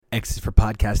X is for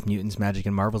Podcast Mutants, Magic,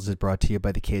 and Marvels is brought to you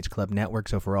by the Cage Club Network.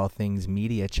 So for all things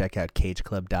media, check out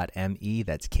cageclub.me.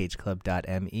 That's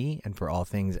cageclub.me. And for all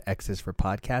things X is for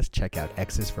Podcast, check out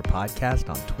X is for Podcast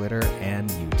on Twitter and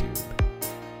YouTube.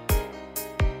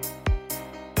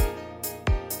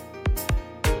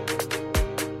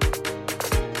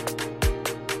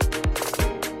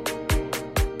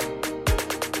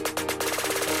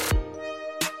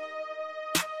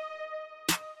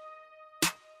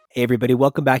 Hey everybody,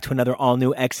 welcome back to another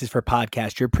all-new X is for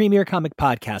Podcast, your premier comic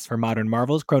podcast for modern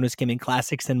Marvels, Chrono Skimming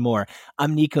classics, and more.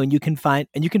 I'm Nico, and you can find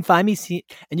me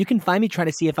trying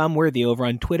to see if I'm worthy over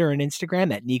on Twitter and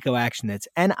Instagram at Nico Action. That's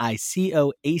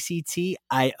NicoAction.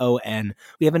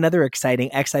 We have another exciting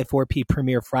XI4P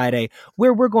Premiere Friday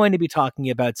where we're going to be talking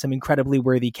about some incredibly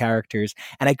worthy characters,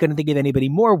 and I couldn't think of anybody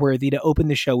more worthy to open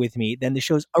the show with me than the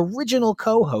show's original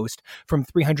co-host from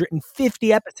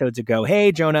 350 episodes ago.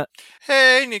 Hey, Jonah.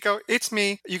 Hey, Nico. It's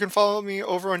me. You can follow me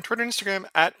over on Twitter and Instagram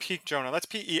at Peak Jonah. That's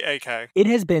P-E-A-K. It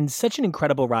has been such an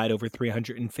incredible ride over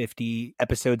 350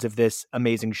 episodes of this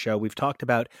amazing show. We've talked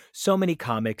about so many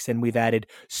comics and we've added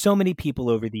so many people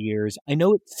over the years. I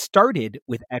know it started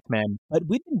with X-Men, but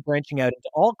we've been branching out into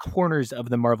all corners of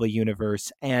the Marvel Universe.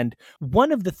 And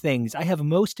one of the things I have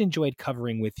most enjoyed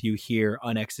covering with you here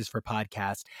on X is for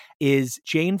Podcast is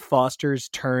Jane Foster's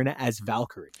turn as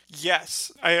Valkyrie.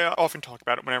 Yes. I often talk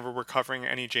about it whenever we're covering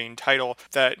any Jane title,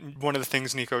 that one of the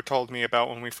things Nico told me about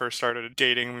when we first started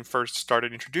dating, when we first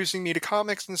started introducing me to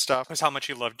comics and stuff, was how much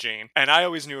he loved Jane. And I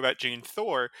always knew about Jane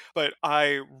Thor, but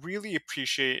I really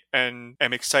appreciate and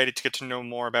am excited to get to know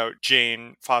more about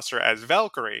Jane Foster as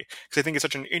Valkyrie, because I think it's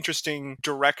such an interesting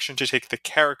direction to take the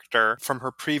character from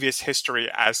her previous history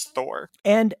as Thor.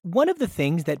 And one of the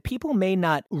things that people may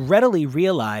not readily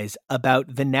realize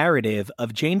about the narrative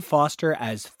of Jane Foster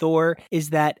as Thor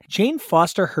is that Jane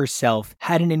Foster herself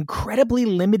had an incredibly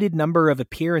limited number of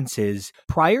appearances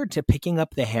prior to picking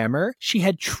up the hammer. She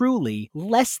had truly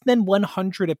less than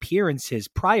 100 appearances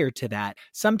prior to that,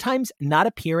 sometimes not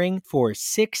appearing for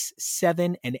 6,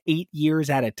 7, and 8 years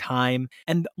at a time.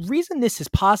 And the reason this is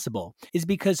possible is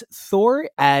because Thor,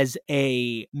 as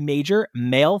a major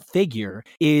male figure,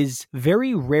 is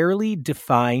very rarely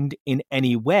defined in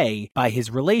any way by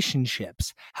his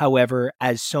relationships. However,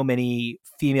 as so many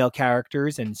female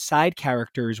characters and side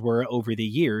characters were over the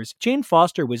years, Jane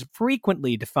Foster was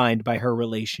frequently defined by her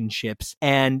relationships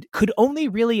and could only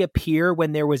really appear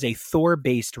when there was a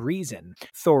Thor-based reason.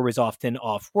 Thor was often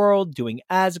off-world doing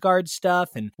Asgard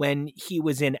stuff, and when he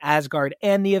was in Asgard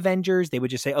and the Avengers, they would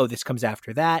just say, oh, this comes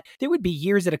after that. There would be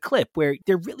years at a clip where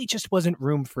there really just wasn't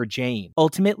room for Jane.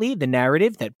 Ultimately, the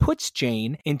narrative that puts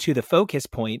Jane into the focus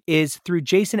point is through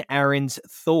Jason Aaron's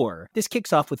Thor. This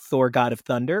kicks off with Thor God of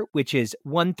Thunder, which is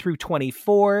 1 through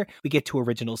 24. We get to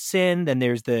Original Sin, then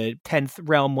there's the 10th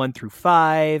Realm 1 through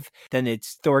 5, then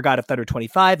it's Thor God of Thunder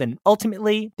 25, and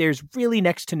ultimately there's really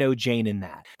next to no Jane in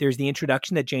that. There's the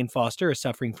introduction that Jane Foster is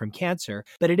suffering from cancer,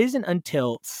 but it isn't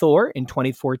until Thor in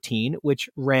 2014, which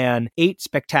ran 8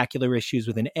 spectacular issues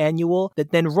with an annual,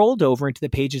 that then rolled over into the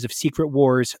pages of Secret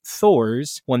Wars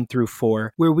Thors 1 through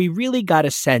 4, where we really got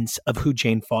a sense of who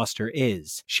Jane Foster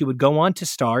is. She would go on to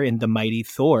star in The Mighty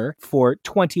Thor for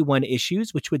 21 issues,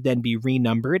 which would then be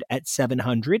renumbered at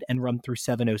 700 and run through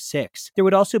 706. There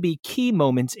would also be key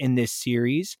moments in this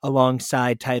series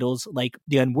alongside titles like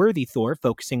The Unworthy Thor,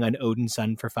 focusing on Odin's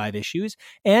son for 5 issues,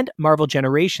 and Marvel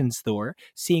Generations Thor,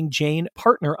 seeing Jane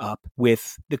partner up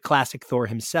with the classic Thor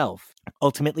himself.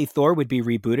 Ultimately, Thor would be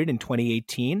rebooted in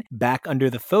 2018, back under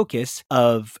the focus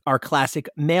of our classic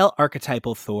male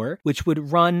archetypal Thor, which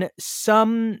would run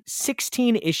some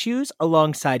 16 issues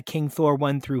alongside King Thor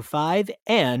 1 through 5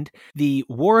 and the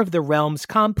War of the Realms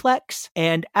complex.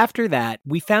 And after that,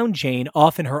 we found Jane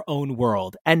off in her own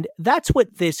world. And that's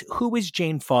what this Who is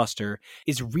Jane Foster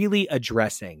is really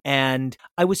addressing. And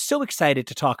I was so excited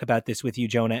to talk about this with you,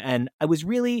 Jonah, and I was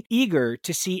really eager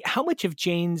to see how much of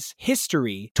Jane's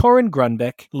history Torunn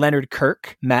Grunbeck, Leonard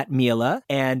Kirk, Matt Mila,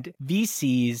 and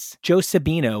VC's Joe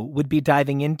Sabino would be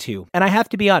diving into. And I have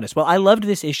to be honest, while I loved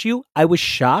this issue, I was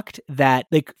shocked that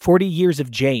 40 years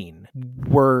of Jane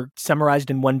were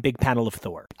summarized in one big panel of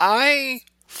Thor. I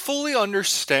fully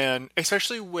understand,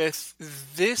 especially with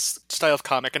this style of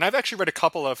comic, and I've actually read a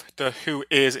couple of the Who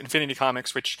is Infinity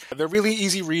comics, which they're really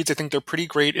easy reads. I think they're pretty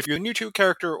great if you're new to a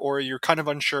character or you're kind of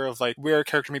unsure of where a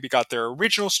character maybe got their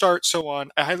original start, so on.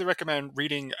 I highly recommend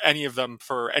reading any of them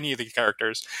for any of the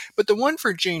characters. But the one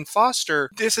for Jane Foster,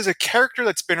 this is a character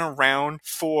that's been around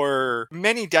for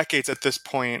many decades at this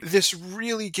point. This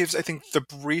really gives, I think, the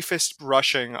briefest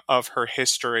brushing of her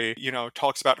history.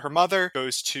 Talks about her mother,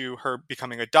 goes to her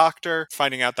becoming becoming a doctor,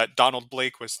 finding out that Donald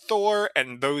Blake was Thor,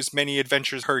 and those many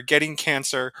adventures, her getting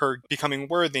cancer, her becoming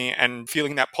worthy, and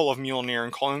feeling that pull of Mjolnir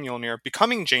and calling Mjolnir,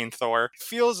 becoming Jane Thor,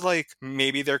 feels like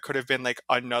maybe there could have been like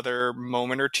another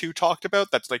moment or two talked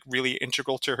about that's like really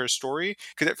integral to her story,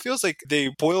 because it feels like they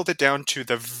boiled it down to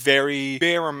the very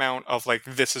bare amount of like,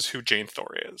 this is who Jane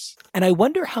Thor is. And I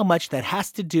wonder how much that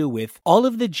has to do with all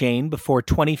of the Jane before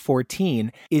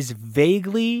 2014 is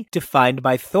vaguely defined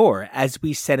by Thor, as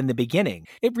we said in the beginning.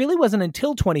 It really wasn't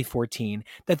until 2014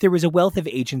 that there was a wealth of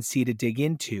agency to dig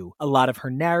into. A lot of her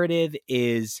narrative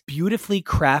is beautifully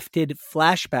crafted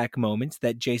flashback moments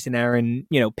that Jason Aaron,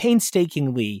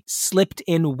 painstakingly slipped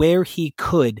in where he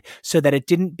could so that it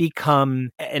didn't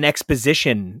become an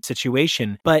exposition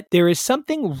situation. But there is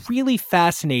something really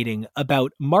fascinating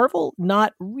about Marvel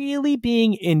not really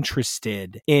being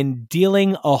interested in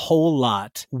dealing a whole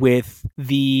lot with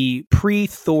the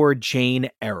pre-Thor Jane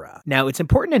era. Now, it's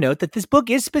important to note that this book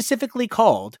is specifically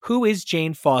called Who is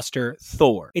Jane Foster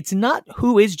Thor? It's not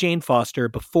Who is Jane Foster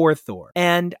before Thor.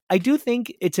 And I do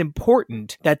think it's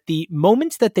important that the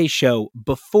moments that they show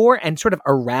before and sort of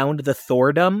around the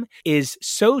Thordom is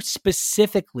so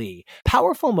specifically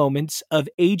powerful moments of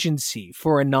agency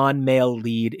for a non-male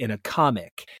lead in a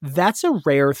comic. That's a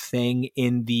rare thing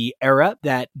in the era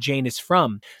that Jane is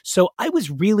from. So I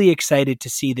was really excited to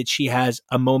see that she has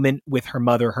a moment with her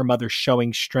mother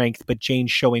showing strength, but Jane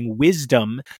showing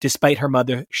wisdom despite her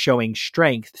mother showing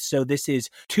strength. So this is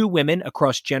two women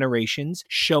across generations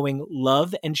showing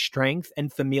love and strength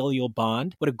and familial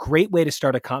bond. What a great way to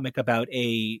start a comic about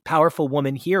a powerful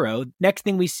woman hero. Next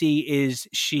thing we see is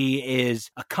she is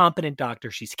a competent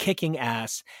doctor. She's kicking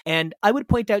ass. And I would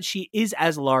point out she is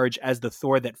as large as the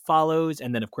Thor that follows.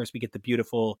 And then, of course, we get the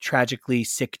beautiful, tragically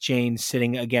sick Jane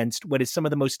sitting against what is some of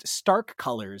the most stark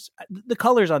colors. The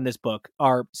colors on this book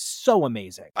are so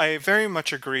amazing. I very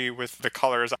much agree with the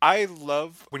colors. I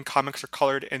love when comics are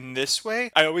colored in this way.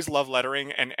 I always love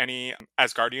lettering in any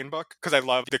Asgardian book because I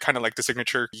love the kind of like the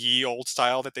signature ye old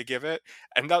style that they give it.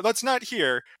 And that's not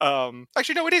here.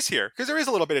 Actually, no, it is here because there is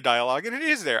a little bit of dialogue and it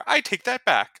is there. I take that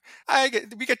back.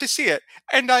 We get to see it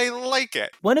and I like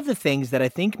it. One of the things that I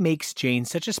think makes Jane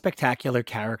such a spectacular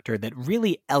character that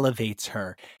really elevates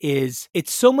her is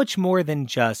it's so much more than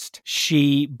just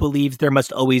she believes there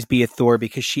must always be a Thor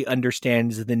because she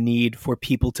understands the need for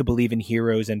people to believe in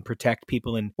heroes and protect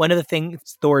people. And one of the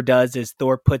things Thor does is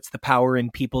Thor puts the power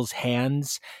in people's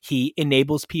hands. He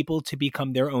enables people to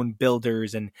become their own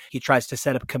builders and he tries to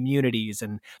set up communities.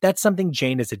 And that's something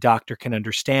Jane as a doctor can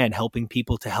understand, helping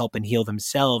people to help and heal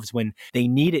themselves when they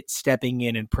need it, stepping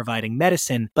in and providing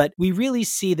medicine. But we really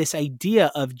see this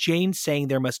idea of Jane saying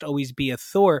there must always be a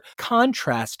Thor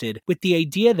contrasted with the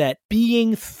idea that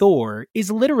being Thor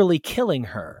is literally killing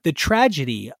her. The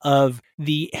tragedy of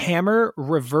the hammer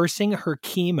reversing her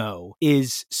chemo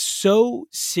is so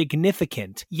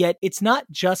significant, yet it's not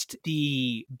just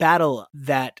the battle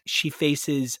that she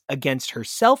faces against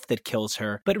herself that kills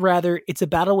her, but rather it's a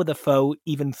battle with a foe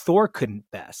even Thor couldn't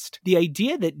best. The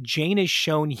idea that Jane is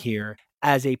shown here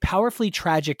as a powerfully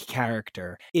tragic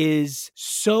character is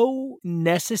so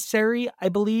necessary, I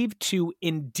believe, to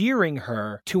endearing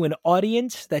her to an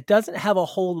audience that doesn't have a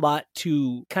whole lot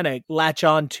to kind of latch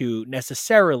on to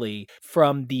necessarily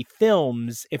from the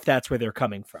films, if that's where they're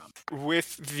coming from.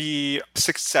 With the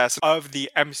success of the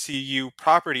MCU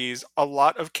properties, a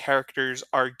lot of characters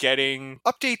are getting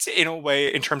updates in a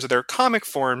way in terms of their comic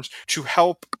forms to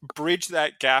help bridge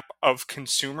that gap of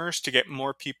consumers to get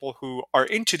more people who are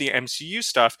into the MCU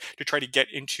stuff to try to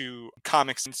get into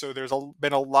comics. And so there's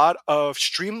been a lot of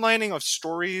streamlining of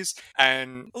stories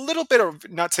and a little bit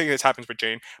of, not saying this happens with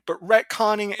Jane, but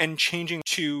retconning and changing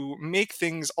to make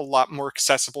things a lot more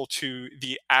accessible to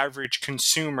the average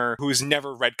consumer who's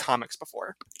never read comics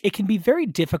before. It can be very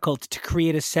difficult to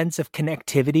create a sense of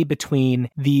connectivity between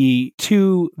the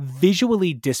two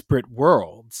visually disparate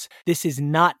worlds. This is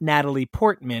not Natalie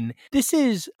Portman. This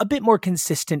is a bit more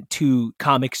consistent to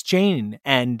comics Jane,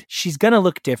 and she's going to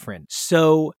look different.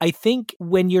 So I think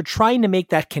when you're trying to make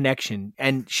that connection,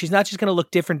 and she's not just going to look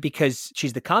different because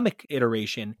she's the comic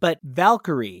iteration, but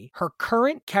Valkyrie, her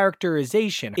current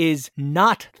characterization is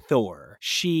not Thor.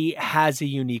 She has a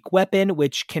unique weapon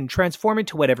which can transform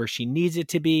into whatever she needs it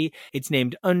to be. It's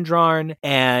named Undrarn,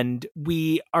 and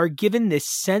we are given this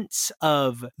sense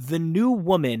of the new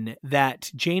woman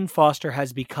that Jane Foster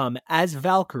has become as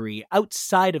Valkyrie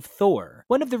outside of Thor.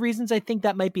 One of the reasons I think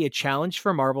that might be a challenge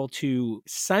for Marvel to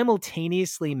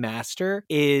simultaneously master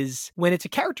is when it's a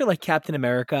character like Captain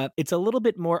America, it's a little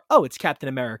bit more, oh, it's Captain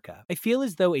America. I feel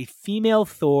as though a female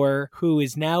Thor who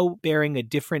is now bearing a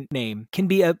different name can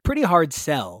be a pretty hard hard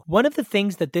sell. One of the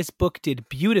things that this book did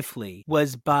beautifully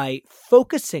was by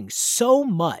focusing so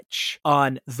much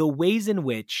on the ways in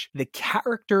which the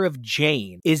character of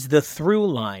Jane is the through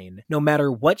line, no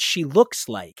matter what she looks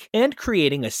like, and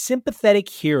creating a sympathetic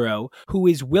hero who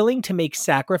is willing to make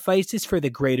sacrifices for the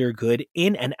greater good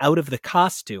in and out of the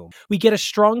costume. We get a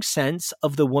strong sense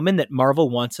of the woman that Marvel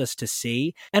wants us to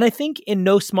see, and I think in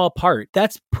no small part,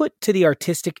 that's put to the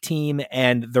artistic team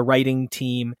and the writing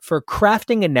team for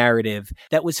crafting a narrative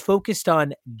that was focused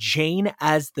on Jane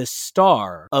as the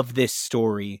star of this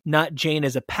story, not Jane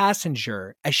as a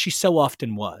passenger, as she so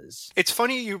often was. It's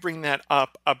funny you bring that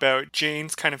up about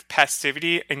Jane's kind of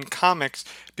passivity in comics,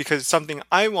 because something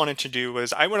I wanted to do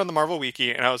was I went on the Marvel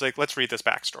Wiki and I was like, let's read this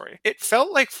backstory. It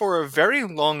felt like for a very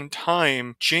long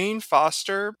time, Jane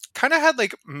Foster kind of had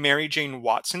like Mary Jane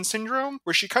Watson syndrome,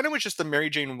 where she kind of was just the Mary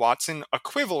Jane Watson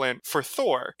equivalent for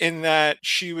Thor, in that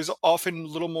she was often a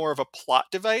little more of a plot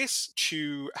device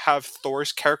to have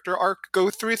Thor's character arc go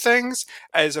through things,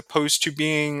 as opposed to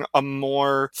being a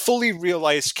more fully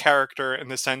realized character in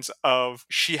the sense of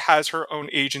she has her own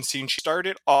agency, and she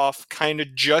started off kind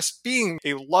of just being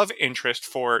a love interest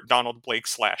for Donald Blake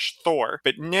 / Thor.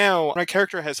 But now my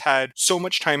character has had so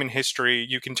much time in history,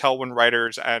 you can tell when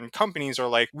writers and companies are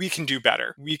like, we can do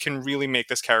better. We can really make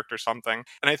this character something.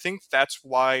 And I think that's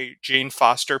why Jane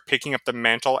Foster picking up the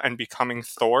mantle and becoming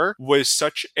Thor was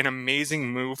such an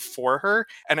amazing move for her.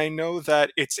 And I know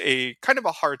that it's a kind of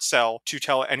a hard sell to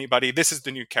tell anybody this is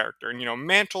the new character. And,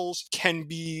 mantles can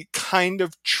be kind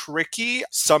of tricky.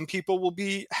 Some people will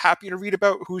be happy to read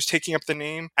about who's taking up the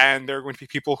name, and there are going to be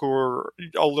people who are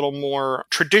a little more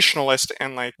traditionalist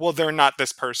and like, well, they're not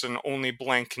this person, only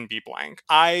blank can be blank.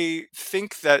 I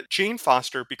think that Jane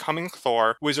Foster becoming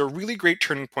Thor was a really great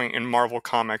turning point in Marvel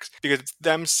Comics, because it's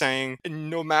them saying,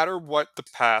 no matter what the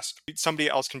past, somebody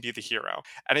else can be the hero.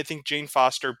 And I think Jane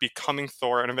Foster becoming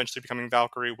Thor and eventually becoming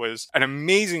Valkyrie was an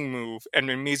amazing move and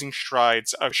amazing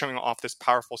strides of showing off this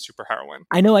powerful superheroine.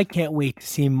 I know I can't wait to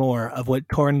see more of what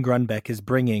Torunn Grønbekk is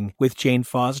bringing with Jane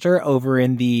Foster over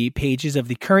in the pages of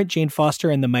the current Jane Foster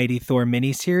and the Mighty Thor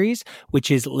miniseries,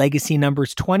 which is Legacy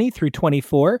numbers 20 through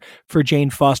 24 for Jane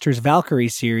Foster's Valkyrie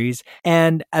series.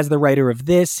 And as the writer of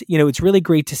this, it's really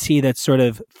great to see that sort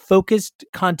of focused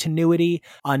continuity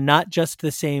on not just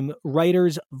the same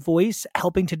writer's voice,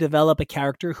 helping to develop a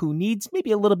character who needs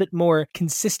maybe a little bit more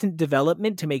consistent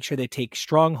development to make sure they take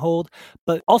stronghold,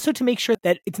 but also to make sure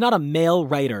that it's not a male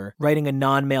writer writing a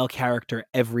non-male character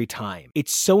every time.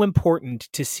 It's so important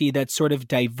to see that sort of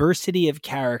diversity of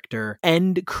character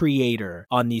and creator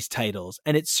on these titles,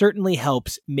 and it certainly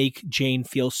helps make Jane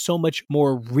feel so much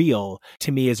more real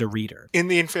to me as a reader. In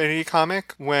the Infinity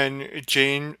comic, when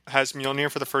Jane has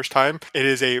Mjolnir for the first time, it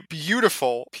is a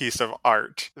beautiful piece of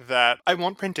art that I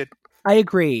want printed. I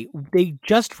agree. They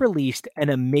just released an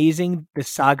amazing The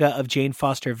Saga of Jane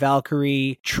Foster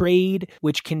Valkyrie trade,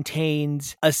 which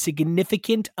contains a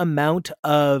significant amount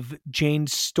of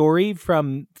Jane's story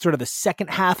from sort of the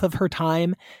second half of her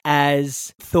time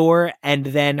as Thor and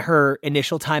then her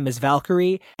initial time as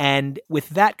Valkyrie. And with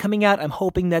that coming out, I'm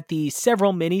hoping that the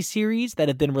several miniseries that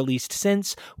have been released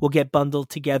since will get bundled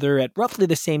together at roughly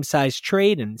the same size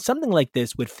trade, and something like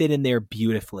this would fit in there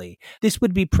beautifully. This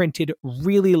would be printed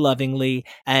really lovingly,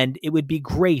 and it would be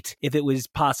great if it was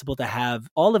possible to have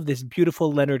all of this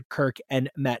beautiful Leonard Kirk and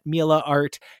Matt Milla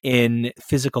art in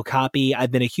physical copy.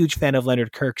 I've been a huge fan of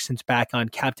Leonard Kirk since back on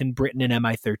Captain Britain and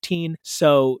MI-13,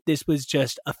 so this was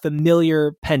just a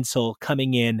familiar pencil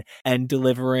coming in and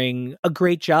delivering a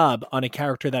great job on a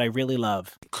character that I really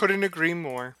love. Couldn't agree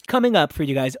more. Coming up for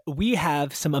you guys, we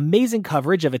have some amazing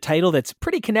coverage of a title that's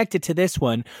pretty connected to this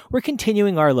one. We're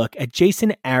continuing our look at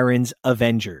Jason Aaron's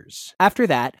Avengers. After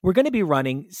that, we're going to be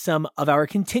running some of our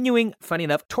continuing, funny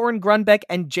enough, Torunn Grønbekk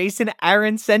and Jason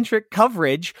Aaron-centric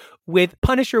coverage with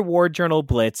Punisher War Journal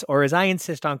Blitz, or as I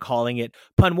insist on calling it,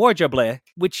 Punwarjableh,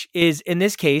 which is, in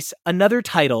this case, another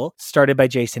title started by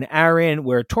Jason Aaron,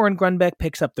 where Torunn Grønbekk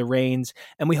picks up the reins,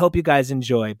 and we hope you guys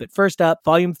enjoy. But first up,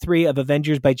 Volume 3 of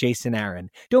Avengers by Jason Aaron.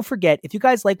 Don't forget, if you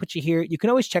guys like what you hear, you can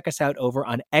always check us out over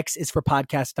on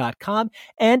xisforpodcast.com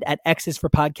and at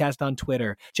xisforpodcast on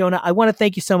Twitter. Jonah, I want to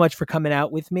thank you so much for coming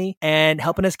out with me and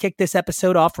helping us kick this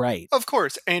episode off right. Of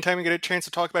course, anytime we get a chance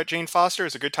to talk about Jane Foster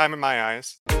is a good time in my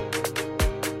eyes.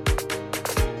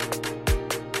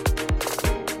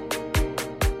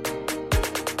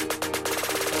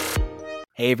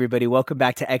 Hey, everybody. Welcome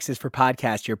back to X's for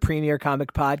Podcast, your premier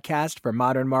comic podcast for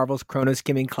modern Marvel's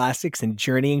chrono-skimming classics and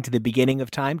journeying to the beginning of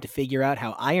time to figure out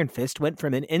how Iron Fist went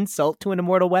from an insult to an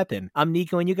immortal weapon. I'm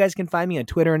Nico, and you guys can find me on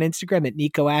Twitter and Instagram at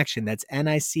NicoAction. That's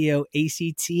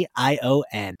NicoAction.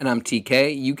 And I'm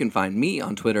TK. You can find me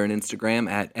on Twitter and Instagram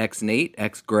at XNate,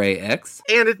 XGrayX.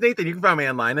 And it's Nathan. You can find me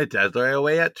online at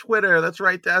DazzlerAOA at Twitter. That's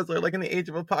right, Dazzler, like in the Age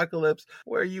of Apocalypse,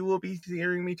 where you will be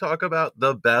hearing me talk about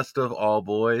the best of all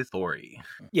boys, Thori.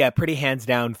 Yeah, pretty hands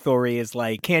down, Thori is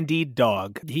like Candide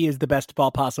Dog. He is the best of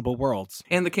all possible worlds.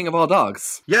 And the king of all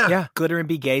dogs. Yeah. Glitter and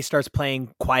Be Gay starts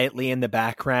playing quietly in the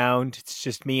background. It's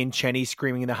just me and Chenny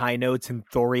screaming the high notes and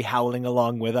Thori howling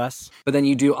along with us. But then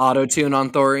you do auto-tune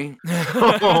on Thori.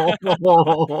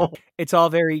 It's all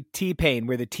very T-Pain,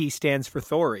 where the T stands for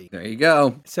Thori. There you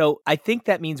go. So I think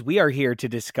that means we are here to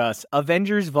discuss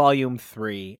Avengers Volume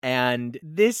 3. And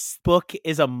this book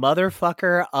is a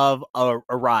motherfucker of a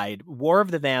ride. War of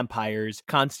the Vampires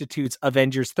constitutes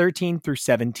Avengers 13 through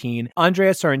 17.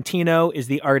 Andrea Sorrentino is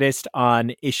the artist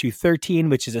on issue 13,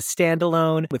 which is a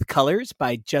standalone with colors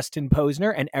by Justin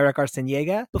Posner and Eric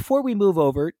Arciniega. Before we move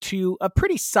over to a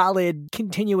pretty solid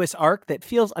continuous arc that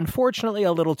feels unfortunately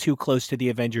a little too close to the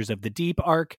Avengers of the Deep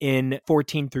arc in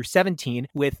 14 through 17,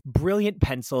 with brilliant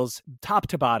pencils top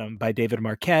to bottom by David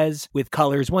Marquez, with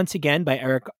colors once again by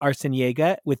Eric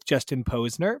Arciniega with Justin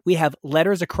Posner. We have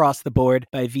letters across the board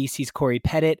by VC's Corey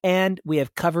Pettit, and we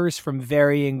have covers from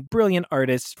varying brilliant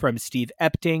artists from Steve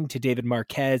Epting to David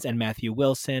Marquez and Matthew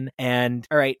Wilson. And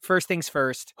all right, first things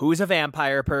first, who's a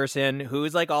vampire person?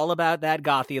 Who's like all about that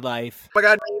gothy life? Oh my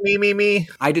god, me.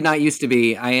 I did not used to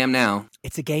be. I am now.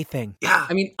 It's a gay thing. Yeah.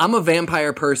 I mean, I'm a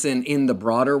vampire person in the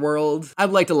broader world.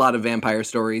 I've liked a lot of vampire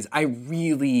stories. I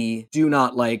really do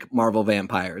not like Marvel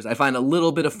vampires. I find a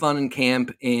little bit of fun and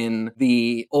camp in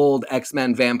the old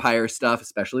X-Men vampire stuff,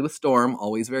 especially with Storm,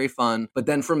 always very fun. But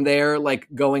then from there, like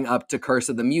going up to Curse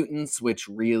of the Mutants, which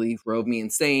really drove me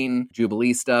insane.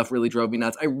 Jubilee stuff really drove me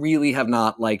nuts. I really have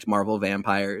not liked Marvel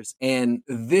vampires. And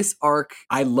this arc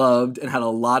I loved and had a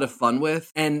lot of fun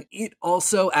with. And it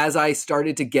also, as I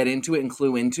started to get into it and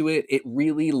clue into it, it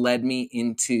really led me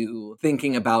into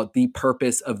thinking about the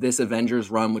purpose of this Avengers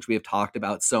run, which we have talked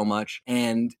about so much,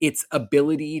 and its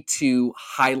ability to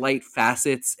highlight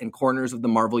facets and corners of the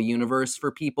Marvel universe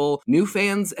for people, new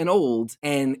fans and old,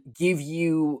 and give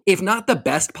you, if not the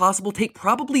best possible take,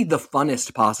 probably the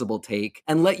funnest possible take,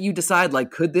 and let you decide,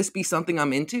 like, could this be something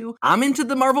I'm into? I'm into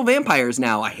the Marvel vampires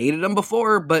now. I hated them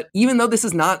before, but even though this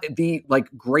is not the, like,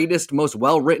 greatest, most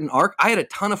well-written arc, I had a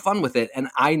ton of fun with it, and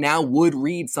I now would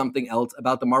read something else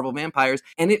about the Marvel vampires,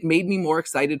 and it made me more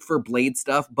excited for Blade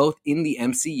stuff, both in the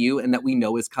MCU and that we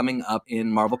know is coming up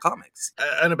in Marvel Comics.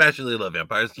 I unabashedly love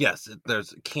vampires. Yes,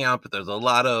 there's camp, there's a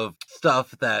lot of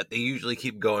stuff that they usually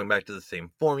keep going back to the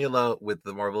same formula with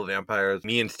the Marvel vampires.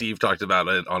 Me and Steve talked about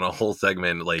it on a whole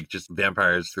segment, like just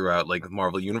vampires throughout like the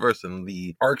Marvel universe and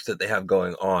the arcs that they have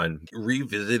going on.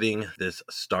 Revisiting this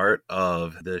start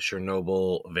of the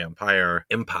Chernobyl vampire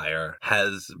empire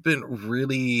has been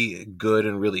really good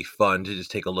and really fun to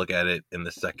just take a look at it in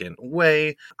the second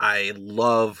way. I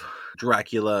love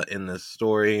Dracula in this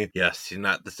story. Yes, he's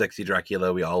not the sexy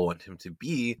Dracula we all want him to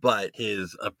be, but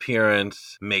his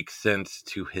appearance makes sense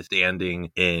to his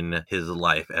standing in his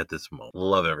life at this moment.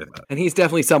 Love everything. And he's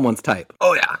definitely someone's type.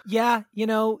 Oh, yeah. Yeah, you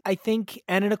know, I think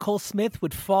Anna Nicole Smith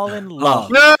would fall in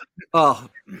love. Oh,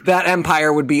 that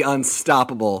empire would be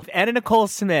unstoppable. If Anna Nicole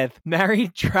Smith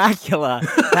married Dracula,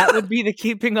 that would be the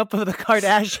keeping up of the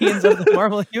Kardashians of the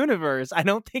Marvel Universe. I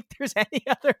don't think there's any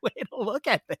other way to look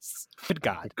at this. Good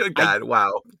God. Good God,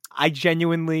 wow. I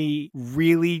genuinely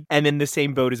really am in the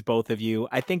same boat as both of you.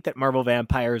 I think that Marvel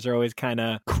vampires are always kind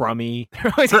of crummy.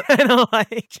 They're always kind of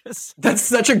like just... That's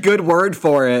such a good word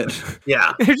for it.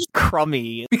 Yeah. They're just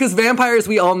crummy. Because vampires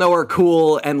we all know are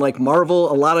cool, and like Marvel,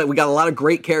 we got a lot of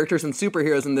great characters and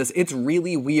superheroes in this. It's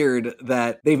really weird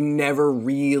that they've never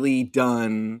really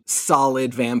done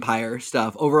solid vampire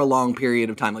stuff over a long period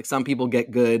of time. Like some people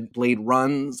get good Blade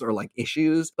runs or like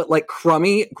issues, but like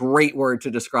crummy, great word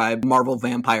to describe Marvel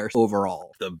vampires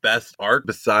overall. The best arc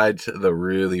besides the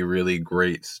really, really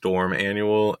great Storm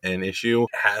annual and issue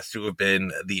has to have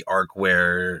been the arc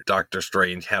where Doctor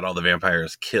Strange had all the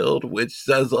vampires killed, which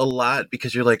says a lot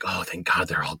because you're like, oh, thank God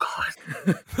they're all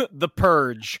gone. The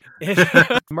Purge.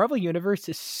 The Marvel Universe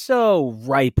is so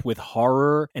ripe with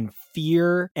horror and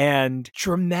fear and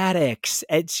dramatics.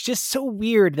 It's just so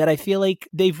weird that I feel like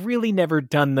they've really never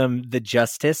done them the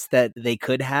justice that they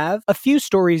could have. A few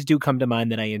stories do come to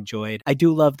mind that I enjoyed. I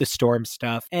do love love the Storm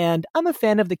stuff. And I'm a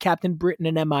fan of the Captain Britain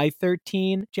and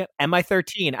MI13.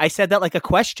 MI13. I said that like a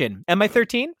question.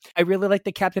 MI13? I really like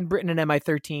the Captain Britain and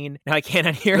MI13. Now I can't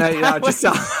unhear that. Just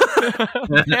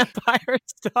vampire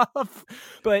stuff.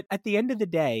 But at the end of the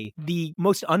day, the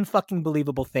most unfucking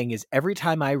believable thing is every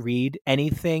time I read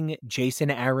anything Jason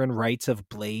Aaron writes of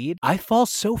Blade, I fall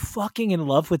so fucking in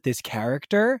love with this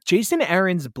character. Jason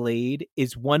Aaron's Blade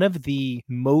is one of the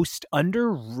most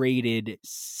underrated,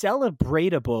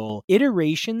 celebratable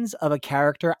iterations of a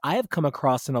character I have come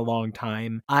across in a long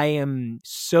time. I am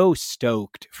so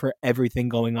stoked for everything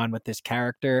going on with this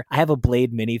character. I have a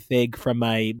Blade minifig from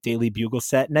my Daily Bugle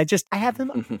set, and I have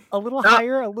him a little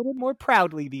higher, a little more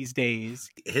proudly these days.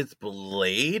 His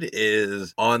Blade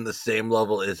is on the same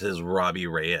level as his Robbie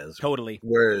Reyes. Totally.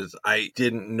 Whereas I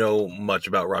didn't know much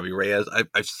about Robbie Reyes.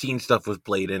 I've seen stuff with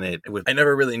Blade in it. I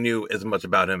never really knew as much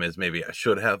about him as maybe I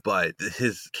should have, but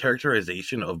his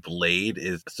characterization of Blade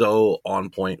is so on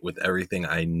point with everything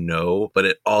I know, but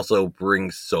it also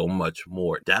brings so much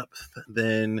more depth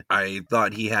than I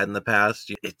thought he had in the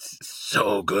past. It's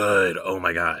so good. Oh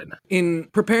my God. In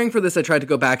preparing for this, I tried to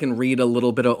go back and read a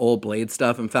little bit of old Blade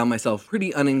stuff and found myself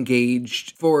pretty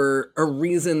unengaged for a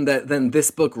reason that then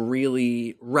this book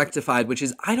really rectified, which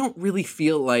is I don't really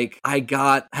feel like I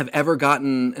have ever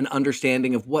gotten an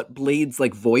understanding of what Blade's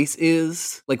like voice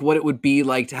is, like what it would be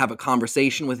like to have a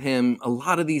conversation with him. A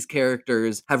lot of these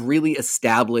characters have really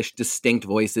established distinct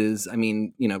voices. I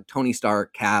mean, Tony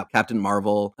Stark, Cap, Captain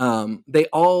Marvel, they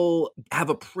all have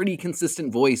a pretty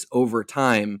consistent voice over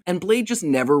time. And Blade just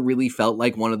never really felt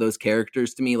like one of those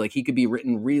characters to me. Like he could be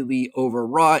written really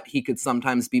overwrought. He could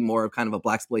sometimes be more of kind of a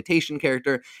blaxploitation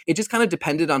character. It just kind of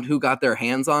depended on who got their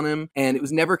hands on him. And it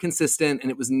was never consistent,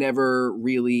 and it was never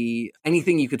really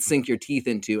anything you could sink your teeth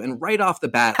into. And right off the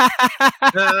bat,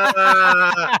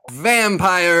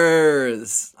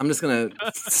 vampires! I'm just going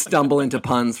to stumble into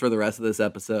puns for the rest of this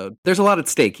episode. There's a lot at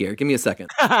stake here. Give me a second.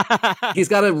 He's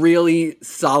got a really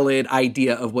solid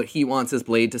idea of what he wants his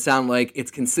Blade to sound like.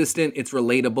 It's consistent. It's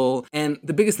relatable. And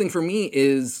the biggest thing for me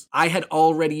is I had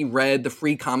already read the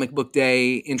Free Comic Book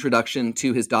Day introduction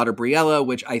to his daughter Briella,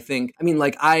 which I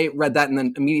read that and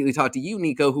then immediately talked to you,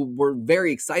 Nico, who were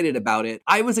very excited about it.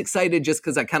 I was excited just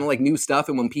because I kind of like new stuff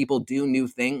and when people do new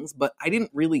things, but I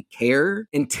didn't really care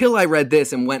until I read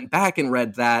this and went back and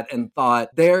read that and thought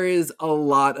there is a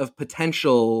lot of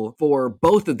potential for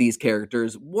both of these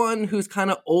characters. One who's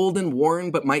kind of old and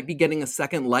worn, but might be getting a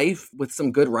second life with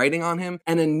some good writing on him,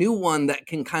 and a new one that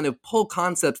can kind of pull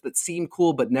concepts that seem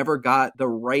cool, but never got the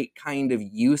right kind of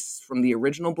use from the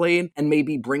original Blade and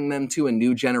maybe bring them to a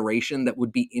new generation that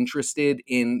would be interested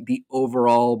in the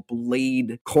overall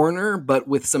Blade corner, but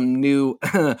with some new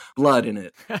blood in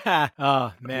it.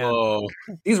 Oh, man. Whoa.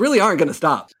 These really aren't going to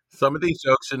stop. Some of these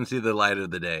jokes shouldn't see the light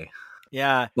of the day.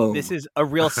 Yeah, Boom. This is a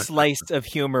real slice of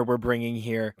humor we're bringing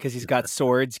here because he's got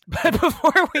swords. But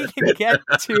before we can get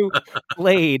to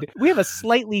Blade, we have a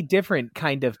slightly different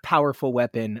kind of powerful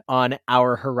weapon on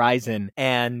our horizon.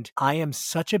 And I am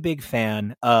such a big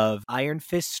fan of Iron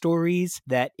Fist stories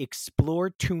that explore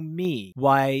to me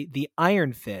why the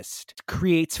Iron Fist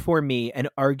creates for me an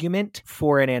argument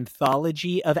for an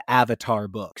anthology of Avatar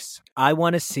books. I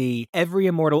want to see every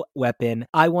immortal weapon.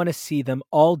 I want to see them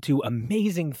all do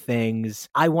amazing things.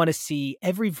 I want to see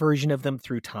every version of them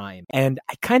through time. And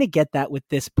I kind of get that with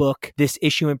this book. This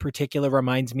issue in particular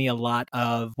reminds me a lot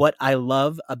of what I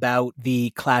love about the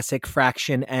classic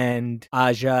Fraction and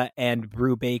Aja and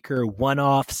Brubaker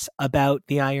one-offs about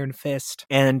the Iron Fist.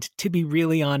 And to be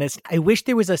really honest, I wish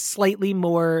there was a slightly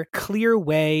more clear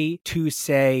way to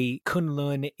say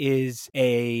Kunlun is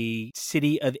a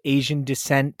city of Asian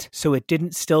descent, so it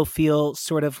didn't still feel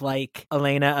sort of like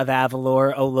Elena of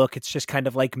Avalor. Oh, look, it's just kind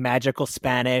of like magical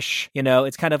Spanish,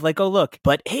 it's kind of like, oh, look,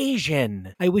 but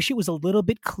Asian. I wish it was a little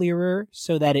bit clearer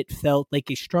so that it felt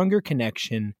like a stronger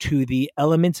connection to the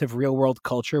elements of real world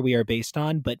culture we are based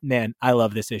on. But man, I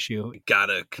love this issue.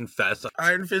 Gotta confess,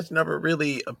 Iron Fist never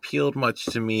really appealed much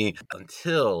to me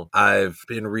until I've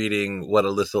been reading what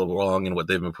Alyssa Wong and what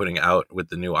they've been putting out with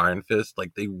the new Iron Fist.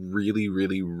 Like, they really,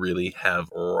 really, really have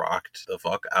rocked the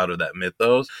fuck out of that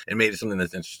mythos and made it something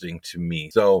that's interesting to me.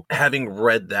 So having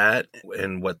read that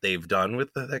and what they've done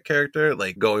with that character,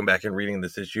 like going back and reading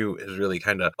this issue has really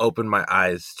kind of opened my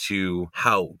eyes to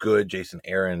how good Jason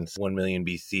Aaron's 1 million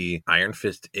BC Iron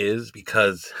Fist is,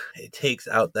 because it takes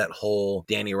out that whole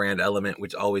Danny Rand element,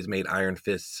 which always made Iron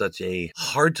Fist such a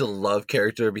hard to love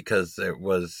character because there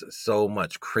was so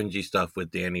much cringy stuff with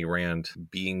Danny Rand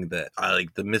being the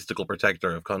mystical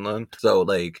protector of Kunlun. So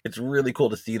it's really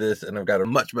cool to see this, and I've got a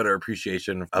much better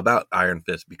appreciation about Iron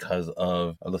Fist because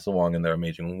of Alyssa Wong and their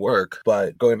amazing work.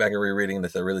 But going back and rereading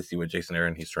this, I really see what Jason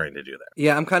Aaron he's trying to do there.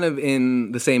 Yeah, I'm kind of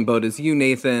in the same boat as you,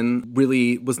 Nathan.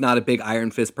 Really was not a big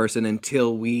Iron Fist person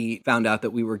until we found out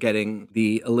that we were getting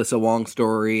the Alyssa Wong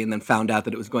story, and then found out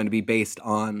that it was going to be based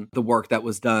on the work that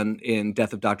was done in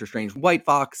Death of Doctor Strange White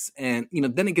Fox. And,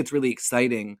 then it gets really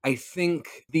exciting. I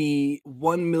think the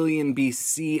 1 million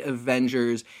BC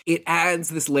Avengers, it adds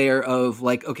this layer of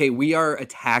like, okay, we are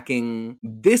attacking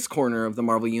this corner of the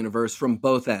Marvel Universe from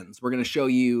both ends. We're going to show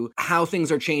you how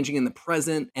things are changing in the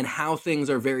present and how things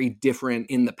are very different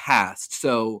in the past.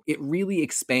 So it really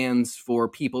expands for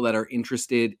people that are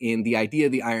interested in the idea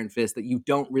of the Iron Fist, that you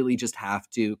don't really just have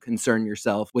to concern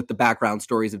yourself with the background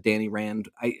stories of Danny Rand.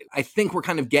 I think we're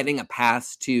kind of getting a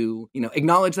pass to,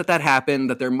 acknowledge that happened,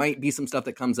 that there might be some stuff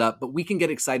that comes up, but we can get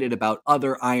excited about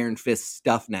other Iron Fist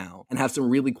stuff now and have some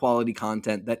really quality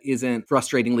content that isn't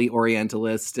frustratingly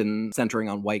Orientalist and centering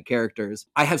on white characters.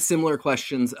 I have similar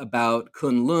questions about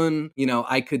Kunlun.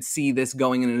 I could see this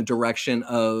going in a direction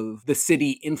of the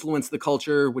city influence the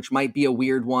culture, which might be a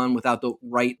weird one without the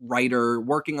right writer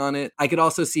working on it. I could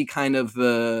also see kind of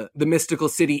the mystical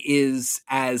city is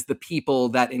as the people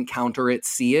that encounter it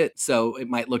see it. So it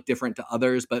might look different to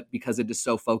others, but because it is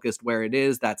so focused where it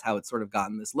is, that's how it's sort of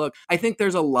gotten this look. I think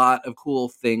there's a lot of cool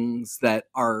things that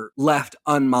are left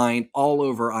unmined all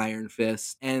over Iron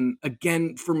Fist. And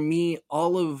again, for me,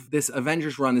 all of this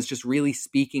Avengers run is just really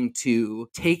speaking to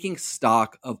taking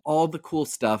stock of all the cool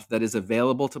stuff that is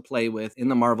available to play with in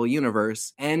the Marvel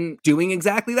Universe and doing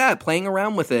exactly that, playing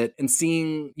around with it and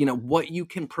seeing, what you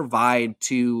can provide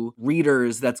to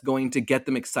readers that's going to get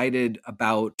them excited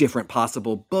about different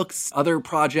possible books, other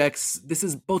projects. This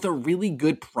is both a really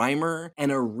good primer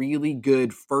and a really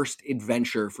good first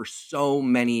adventure for so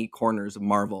many corners of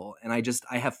Marvel. And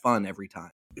I have fun every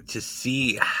time. To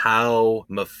see how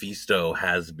Mephisto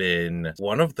has been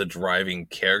one of the driving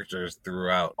characters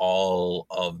throughout all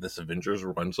of this Avengers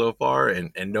run so far,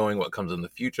 and knowing what comes in the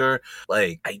future.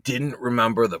 Like, I didn't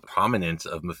remember the prominence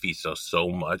of Mephisto so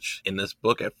much in this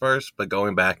book at first, but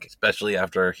going back, especially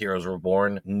after Heroes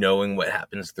Reborn, knowing what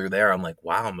happens through there, I'm like,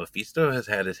 wow, Mephisto has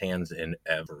had his hands in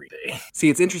everything. See,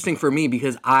 it's interesting for me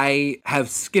because I have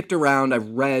skipped around. I've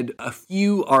read a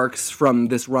few arcs from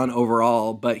this run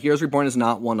overall, but Heroes Reborn is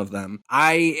not one of them.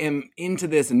 I am into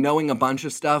this knowing a bunch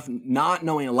of stuff, not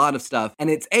knowing a lot of stuff, and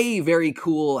it's very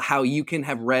cool how you can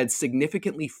have read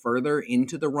significantly further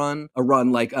into the run, a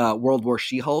run like World War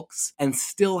She-Hulk's, and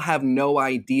still have no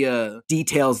idea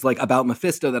details like about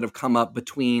Mephisto that have come up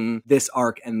between this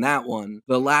arc and that one.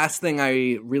 The last thing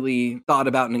I really thought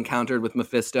about and encountered with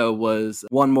Mephisto was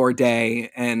One More Day,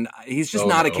 and he's just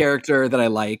not a character that I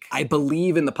like. I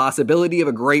believe in the possibility of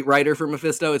a great writer for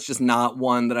Mephisto. It's just not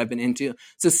one that I've been into.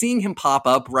 So seeing him pop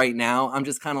up right now, I'm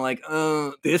just kind of like,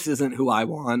 this isn't who I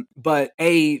want. But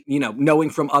A, knowing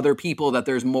from other people that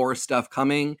there's more stuff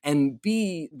coming, and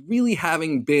B, really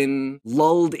having been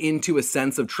lulled into a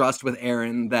sense of trust with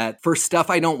Aaron that for stuff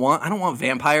I don't want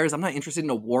vampires. I'm not interested in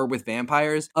a war with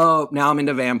vampires. Oh, now I'm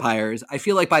into vampires. I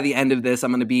feel like by the end of this,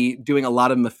 I'm going to be doing a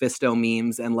lot of Mephisto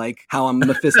memes and like how I'm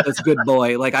Mephisto's good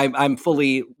boy. Like I'm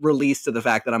fully released to the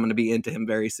fact that I'm going to be into him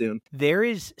very soon. There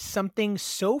is something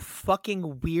so fucking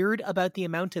weird about the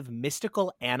amount of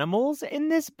mystical animals in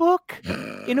this book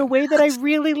in a way that I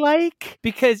really like,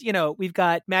 because, we've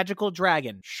got magical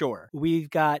dragon, sure.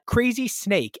 We've got crazy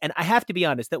snake. And I have to be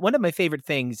honest that one of my favorite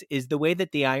things is the way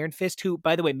that the Iron Fist, who,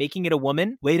 by the way, making it a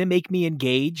woman, way to make me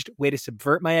engaged, way to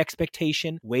subvert my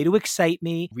expectation, way to excite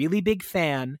me, really big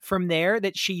fan. From there,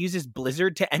 that she uses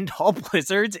Blizzard to end all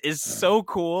blizzards is so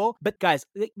cool. But guys,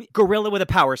 gorilla with a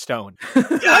power stone.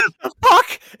 Yes! What the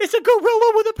fuck? It's a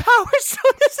gorilla with a power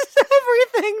stone. This is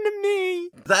everything to me.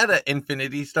 Is that an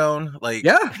Infinity Stone? Like,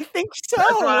 yeah, I think so.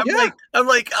 That's what I'm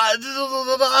like,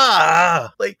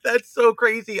 like, that's so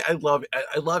crazy. I love it.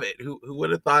 I love it. Who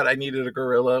would have thought I needed a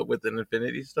gorilla with an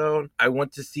Infinity Stone? I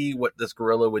want to see what this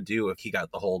gorilla would do if he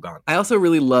got the whole gun. I also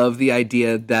really love the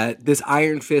idea that this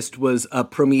Iron Fist was a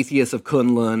Prometheus of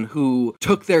Kunlun who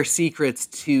took their secrets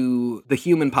to the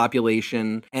human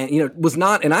population and, was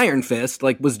not an Iron Fist,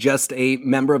 like was just a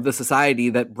member of the society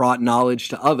that brought knowledge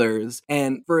to others.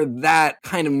 And for that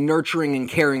kind of nurturing and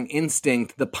caring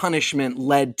instinct, the punishment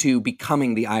led to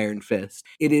becoming the Iron Fist.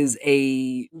 It is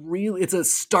it's a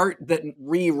start that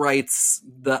rewrites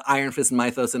the Iron Fist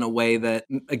mythos in a way that,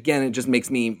 again, it just makes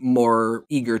me more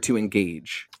eager to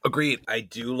engage. Agreed. I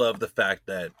do love the fact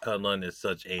that Kunlun is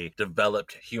such a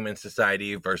developed human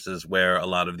society versus where a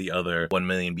lot of the other 1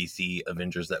 million BC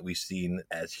Avengers that we've seen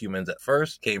as humans at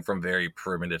first came from very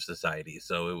primitive societies.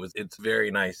 So it's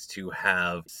very nice to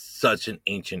have such an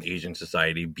ancient Asian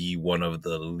society actually be one of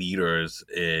the leaders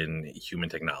in human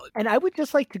technology. And I would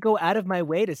just like to go out of my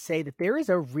way to say that there is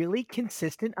a really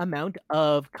consistent amount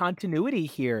of continuity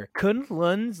here.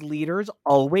 Kunlun's leaders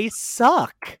always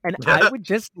suck. And I would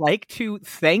just like to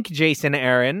thank Jason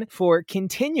Aaron for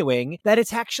continuing that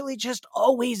it's actually just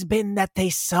always been that they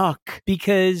suck.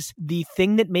 Because the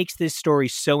thing that makes this story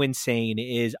so insane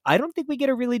is I don't think we get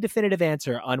a really definitive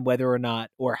answer on whether or not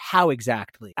or how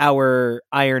exactly our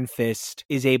Iron Fist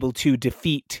is able to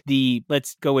defeat the,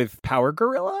 let's go with Power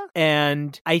Gorilla.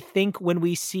 And I think when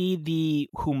we see the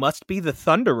who must be the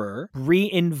Thunderer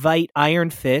re-invite Iron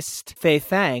Fist Fei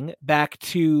Fang back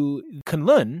to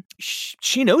Kunlun,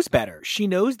 she knows better. She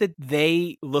knows that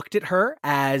they looked at her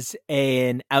as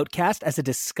an outcast, as a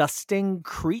disgusting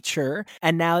creature,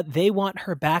 and now they want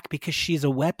her back because she's a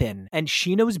weapon. And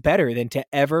she knows better than to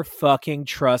ever fucking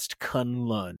trust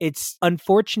Kunlun. It's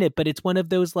unfortunate, but it's one of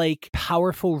those like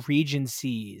powerful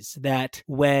regencies that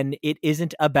when it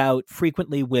isn't about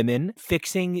frequently women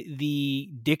fixing the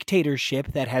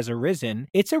dictatorship that has arisen,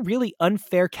 it's a really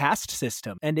unfair caste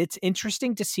system. And it's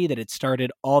interesting to see that it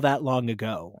started all that long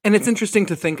ago. And it's interesting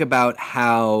to think about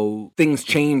how things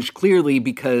change clearly,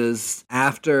 because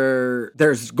after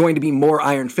there's going to be more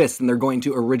Iron Fists and they're going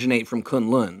to originate from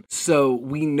Kunlun. So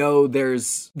we know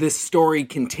there's this story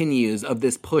continues of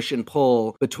this push and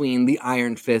pull between the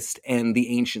Iron Fist and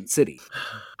the ancient city.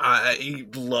 I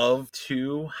love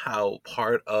too how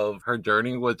part of her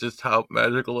journey was just how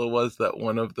magical it was that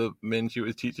one of the men she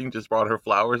was teaching just brought her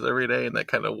flowers every day, and that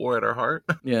kind of wore at her heart.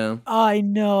 Yeah. I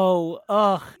know.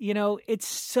 It's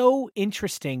so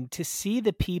interesting to see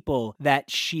the people that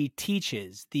she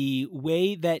teaches, the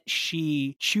way that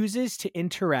she chooses to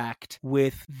interact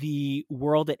with the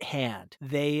world at hand.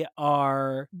 They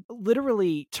are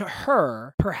literally, to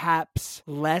her, perhaps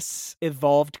less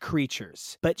evolved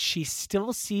creatures, but she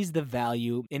still sees the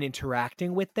value in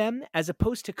interacting with them, as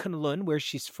opposed to Kunlun, where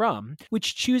she's from,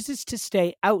 which chooses to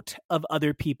stay out of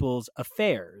other people's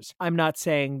affairs. I'm not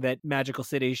saying that magical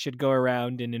cities should go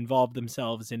around and involve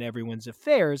themselves in everyone's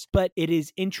affairs, but it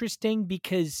is interesting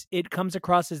because it comes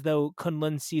across as though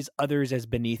Kunlun sees others as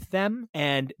beneath them,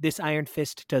 and this Iron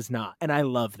Fist does not. And I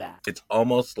love that. It's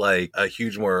almost like a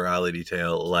huge morality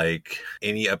tale, like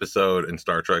any episode in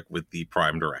Star Trek with the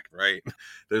Prime Directive, right?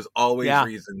 There's always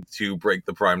reason to break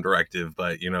the Prime Directive,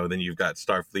 but then you've got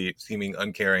Starfleet seeming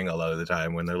uncaring a lot of the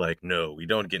time when they're like, no, we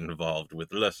don't get involved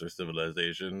with lesser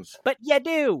civilizations. But you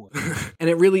do! And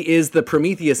it really is the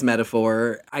Prometheus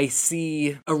metaphor. I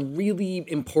see a really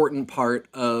important part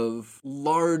of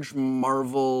large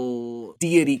Marvel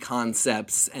deity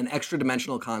concepts and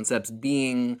extra-dimensional concepts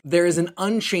being there is an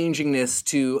unchangingness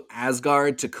to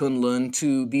Asgard, to Kunlun,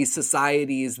 to these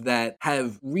societies that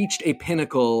have reached a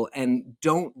pinnacle and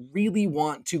don't really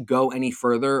want to go any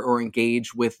further or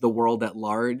engage with the world at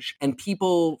large. And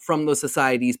people from those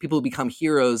societies, people who become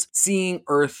heroes, seeing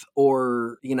Earth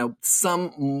or,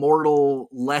 some mortal,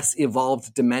 less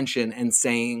evolved dimension and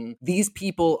saying, these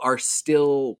people are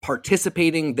still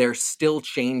participating, they're still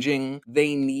changing,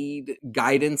 they need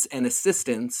guidance and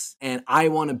assistance, and I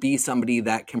want to be somebody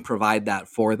that can provide that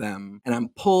for them. And I'm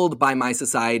pulled by my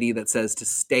society that says to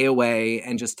stay away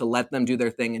and just to let them do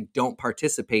their thing and don't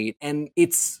participate. And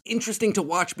it's interesting to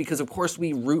watch because, of course,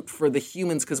 we root for the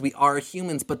humans because we are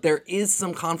humans, but there is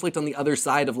some conflict on the other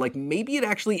side of like, maybe it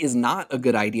actually is not a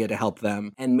good idea to help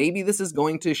them, and maybe this is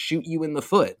going to shoot you in the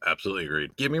foot. Absolutely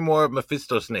agreed. Give me more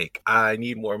Mephisto Snake. I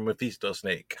need more Mephisto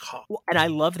Snake. Well, and I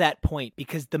love that point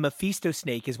because the Mephisto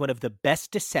Snake is one of the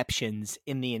best deceptions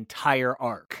in the entire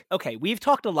arc. Okay, we've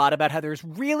talked a lot about how there's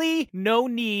really no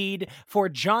need for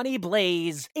Johnny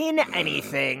Blaze in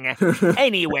anything,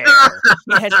 anywhere.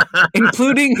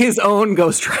 Including his own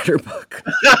Ghost Rider book.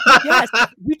 Yes,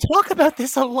 we talk about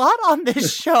this a lot on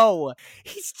this show.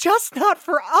 He's just not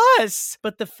for us.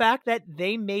 But the fact that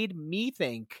they made me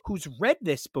think, who's read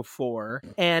this before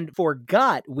and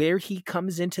forgot where he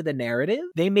comes into the narrative,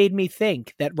 they made me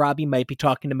think that Robbie might be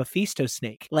talking to Mephisto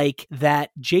Snake. Like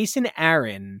that Jason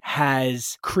Aaron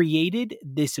has created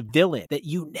this villain that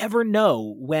you never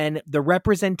know when the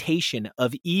representation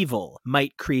of evil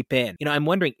might creep in. I'm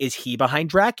wondering, is he behind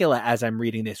Dracula as I'm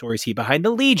reading this? Or is he behind the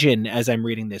Legion as I'm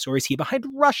reading this? Or is he behind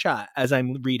Russia as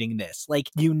I'm reading this? Like,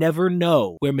 you never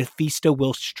know where Mephisto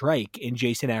will strike in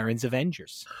Jason Aaron's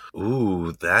Avengers.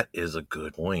 Ooh, that is a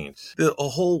good point. A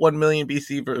whole 1 million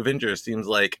BC Avengers seems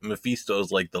like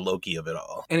Mephisto's like the Loki of it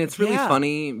all. And it's really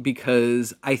funny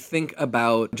because I think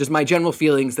about just my general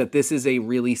feelings that this is a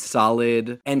really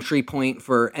solid entry point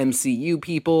for MCU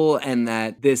people, and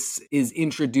that this is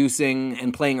introducing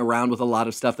and playing around with a lot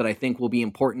of stuff that I think will be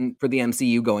important for the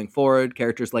MCU going forward.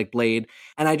 Characters like Blade.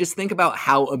 And I just think about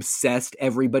how obsessed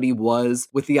everybody was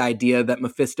with the idea that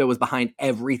Mephisto was behind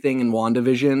everything in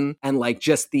WandaVision, and like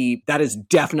just that is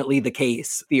definitely the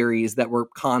case theories that were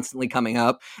constantly coming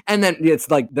up. And then it's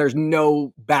like there's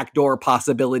no backdoor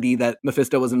possibility that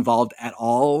Mephisto was involved at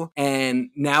all. And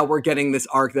now we're getting this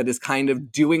arc that is kind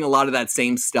of doing a lot of that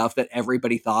same stuff that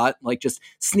everybody thought, like just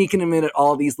sneaking him in at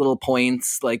all these little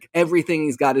points, like everything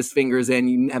he's got his fingers in.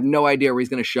 You have no idea where he's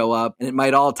going to show up. And it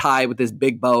might all tie with this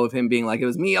big bow of him being like, it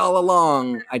was me all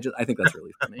along. I think that's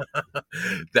really funny.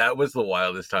 That was the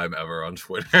wildest time ever on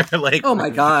Twitter. Like, oh my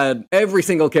God. Every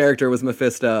single character was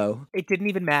Mephisto. It didn't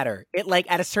even matter. It like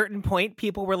at a certain point,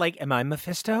 people were like, am I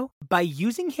Mephisto? By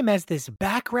using him as this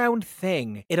background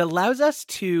thing, it allows us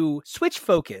to switch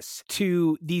focus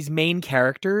to these main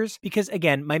characters. Because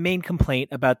again, my main complaint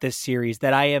about this series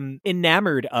that I am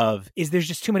enamored of is there's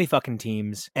just too many fucking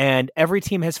teams, and every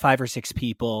team has 5 or 6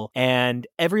 people, and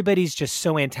everybody's just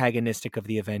so antagonistic of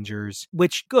the Avengers,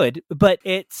 which good, but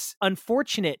it's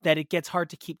unfortunate that it gets hard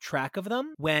to keep track of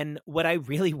them when what I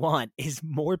really want is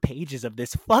more pages of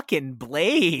this fucking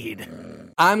Blade.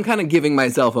 I'm kind of giving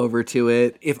myself over to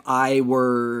it. If I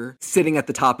were sitting at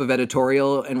the top of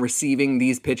editorial and receiving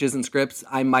these pitches and scripts,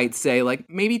 I might say like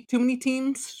maybe too many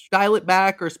teams, dial it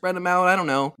back or spread them out. I don't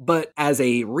know. But as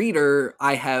a reader,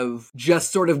 I have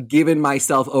just sort of given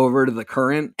myself over to the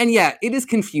current. And yeah, it is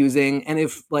confusing. And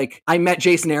if like I met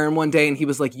Jason Aaron one day and he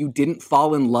was like, you didn't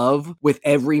fall in love with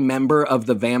every member of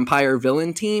the vampire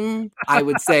villain team, I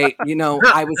would say, you know,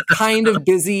 I was kind of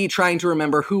busy trying to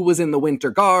remember who was in the Winter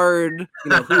Guard,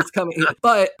 you know, who's coming.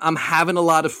 But I'm having a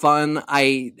lot of fun.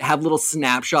 I have little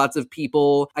snapshots of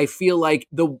people. I feel like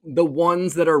the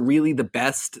ones that are really the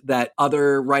best that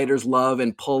other writers love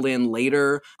and pull in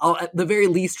later, I'll at the very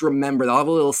least remember. I'll have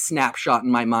a little snapshot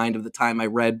in my mind of the time I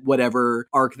read whatever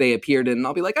arc they appeared in, and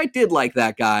I'll be like, I did like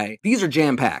that guy. These are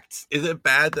jam-packed. Is it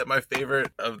bad that my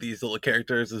favorite of these little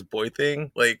characters is Boy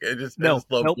Thing? Like, I just love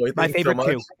nope, Boy Thing my favorite so much.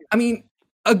 too. I mean,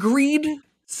 agreed.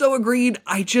 So agreed.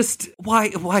 I just, why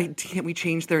can't we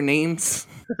change their names?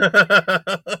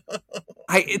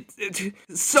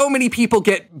 So many people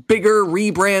get bigger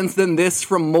rebrands than this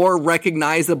from more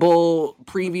recognizable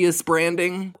previous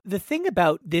branding. The thing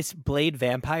about this Blade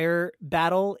vampire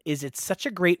battle is it's such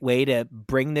a great way to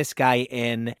bring this guy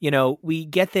in. You know, we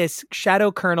get this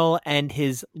Shadow Colonel and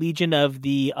his Legion of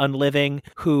the Unliving,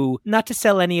 who, not to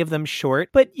sell any of them short,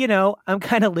 but, you know, I'm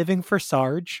kind of living for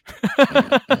Sarge.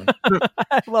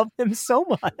 I love him so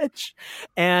much.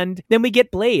 And then we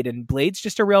get Blade, and Blade's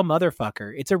just a real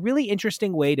motherfucker. It's a really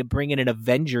interesting way to bring in an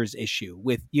Avengers issue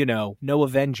with, you know, no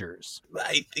Avengers.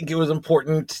 I think it was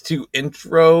important to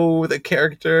intro the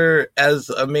character as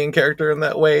a main character in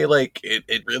that way. Like,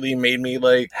 it really made me,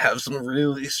 like, have some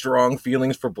really strong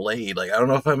feelings for Blade. Like, I don't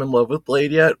know if I'm in love with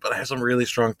Blade yet, but I have some really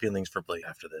strong feelings for Blade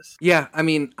after this. Yeah, I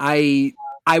mean,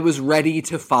 I was ready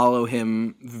to follow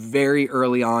him very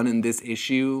early on in this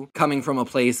issue, coming from a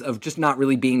place of just not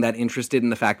really being that interested in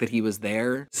the fact that he was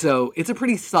there. So it's a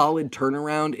pretty solid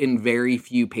turnaround in very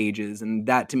few pages, and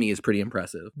that to me is pretty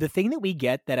impressive. The thing that we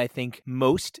get that I think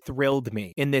most thrilled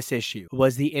me in this issue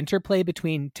was the interplay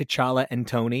between T'Challa and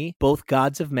Tony, both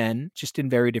gods of men, just in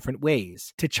very different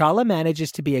ways. T'Challa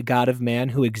manages to be a god of man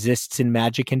who exists in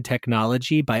magic and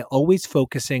technology by always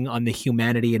focusing on the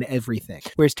humanity in everything,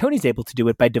 whereas Tony's able to do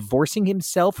it by divorcing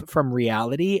himself from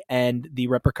reality and the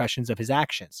repercussions of his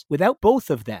actions. Without both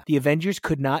of them, the Avengers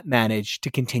could not manage to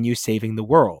continue saving the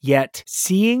world. Yet,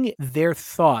 seeing their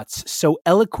thoughts so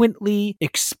eloquently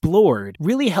explored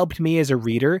really helped me as a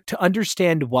reader to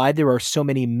understand why there are so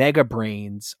many mega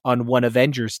brains on one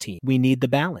Avengers team. We need the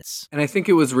balance. And I think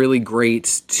it was really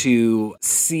great to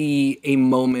see a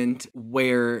moment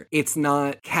where it's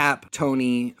not Cap,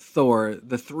 Tony, Thor,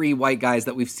 the 3 white guys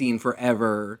that we've seen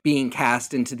forever being cast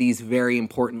into these very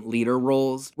important leader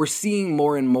roles. We're seeing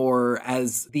more and more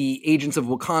as the agents of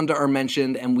Wakanda are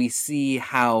mentioned, and we see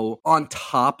how on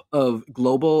top of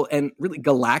global and really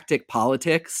galactic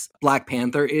politics Black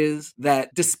Panther is,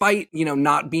 that despite, you know,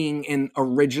 not being an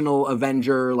original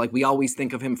Avenger, like we always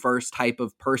think of him first type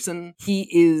of person, he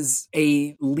is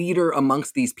a leader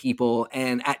amongst these people,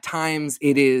 and at times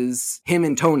it is him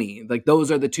and Tony. Like,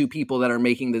 those are the 2 people that are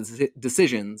making the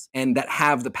decisions and that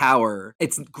have the power.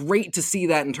 It's great to see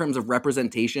that in terms of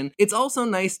representation. It's also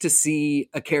nice to see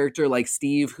a character like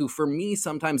Steve, who for me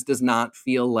sometimes does not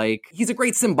feel like he's a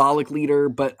great symbolic leader,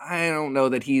 but I don't know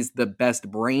that he's the best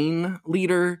brain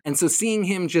leader. And so seeing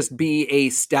him just be a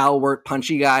stalwart,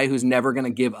 punchy guy who's never going to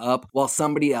give up while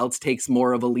somebody else takes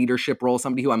more of a leadership role,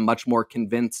 somebody who I'm much more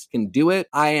convinced can do it,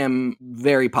 I am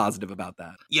very positive about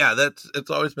that. Yeah, it's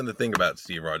always been the thing about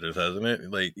Steve Rogers, hasn't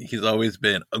it? Like, he's always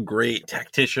been a great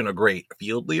tactician, a great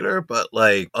field leader, but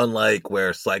like, unlike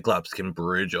where Cyclops can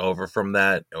bridge over from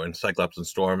that, and Cyclops and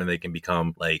Storm, and they can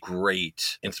become like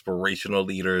great inspirational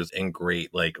leaders and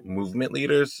great like movement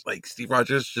leaders, like Steve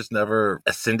Rogers just never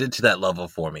ascended to that level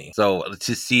for me. So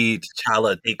to see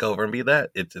T'Challa take over and be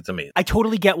that, it's amazing. I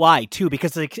totally get why too,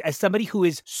 because like as somebody who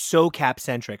is so Cap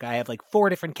centric, I have like 4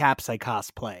 different Caps I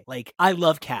cosplay. Like, I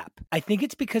love Cap. I think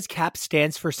it's because Cap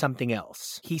stands for something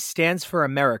else. He stands for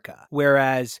America,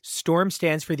 whereas Storm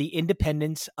stands for the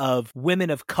independence of women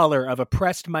of color, of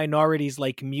oppressed minorities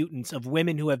like mutants, of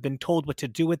women who have been told what to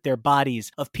do with their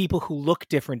bodies, of people who look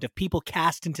different, of people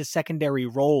cast into secondary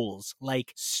roles.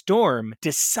 Like, Storm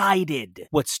decided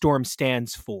what Storm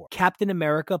stands for. Captain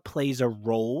America plays a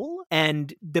role,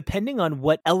 and depending on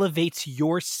what elevates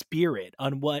your spirit,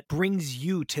 on what brings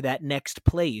you to that next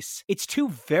place, it's 2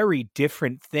 very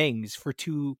different things for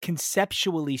 2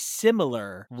 conceptually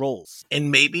similar roles.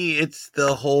 And maybe it's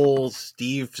the whole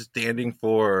Steve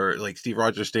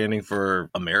Rogers standing for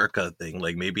America thing.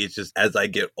 Like, maybe it's just as I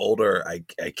get older, I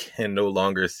can no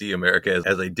longer see America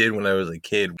as I did when I was a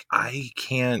kid. I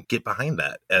can't get behind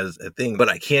that as a thing, but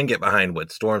I can get behind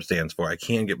what Storm stands for. I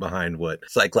can get behind what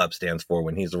Cyclops stands for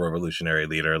when he's a revolutionary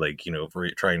leader, like, you know,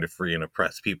 trying to free and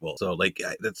oppress people. So, like,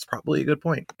 that's probably a good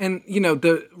point. And, you know,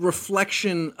 the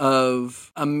reflection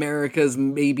of America's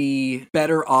maybe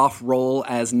better off role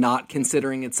as not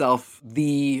considering itself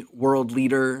the world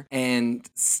leader and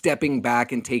stepping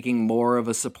back and taking more of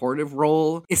a supportive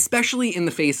role, especially in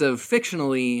the face of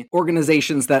fictionally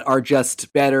organizations that are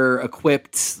just better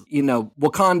equipped. You know,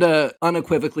 Wakanda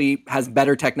unequivocally has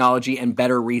better technology and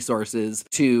better resources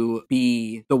to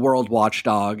be the world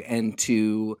watchdog and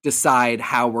to decide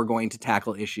how we're going to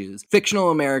tackle issues.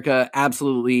 Fictional America,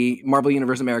 absolutely. Marvel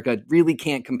Universe America really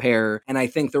can't compare. And I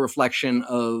think the reflection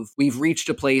of we've reached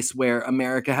a place where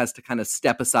America has to kind of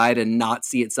step aside and not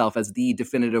see itself as the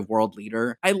definitive world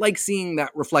leader. I like seeing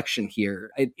that reflection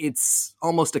here. It's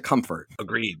almost a comfort.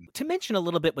 Agreed. To mention a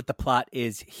little bit what the plot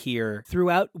is here,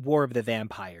 throughout War of the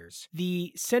Vampires,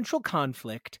 the central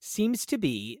conflict seems to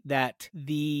be that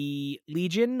the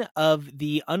Legion of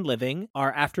the Unliving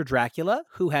are after Dracula,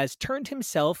 who has turned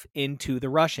himself into the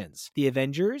Russians. The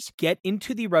Avengers get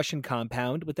into the Russian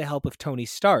compound with the help of Tony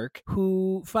Stark,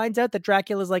 who finds out that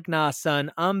Dracula's like, nah,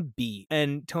 son, I'm beat.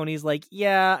 And Tony's like,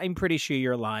 yeah, I'm pretty sure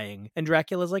you're lying. And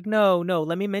Dracula's like, no,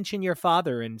 let me mention your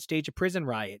father and stage a prison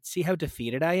riot. See how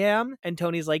defeated I am? And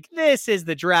Tony's like, this is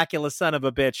the Dracula son of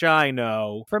a bitch, I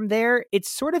know. From there, it's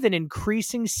sort of an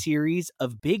increasing series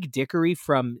of big dickery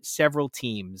from several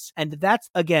teams. And that's,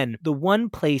 again, the one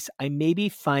place I maybe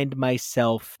find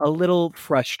myself a little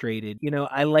frustrated. You know,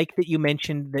 I like that you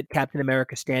mentioned that Captain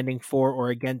America standing for or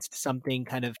against something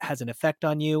kind of has an effect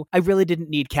on you. I really didn't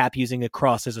need Cap using a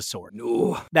cross as a sword.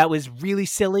 No. That was really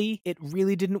silly. It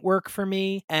really didn't work for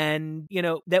me. And, you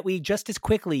know, that we just as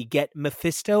quickly get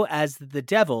Mephisto as the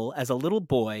devil, as a little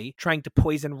boy, trying to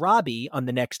poison Robbie on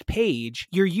the next page.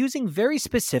 You're using very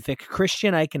specific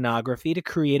Christian iconography to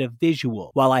create a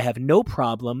visual. While I have no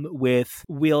problem with,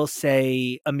 we'll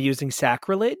say, amusing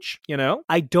sacrilege, you know,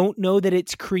 I don't know that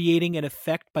it's creating an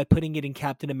effect by putting it in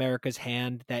Captain America's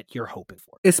hand that you're hoping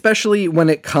for. Especially when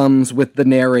it comes with the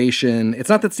narration. It's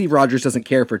not that Steve Rogers doesn't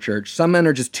care for church. Some men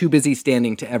are just too busy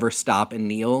standing to ever stop and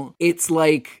kneel. It's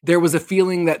like there was a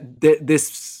feeling that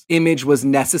this image was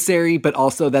necessary, but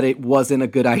also that it wasn't a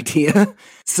good idea.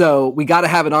 So we got to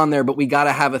have it on there, but we got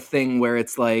to have a thing where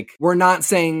it's like, we're not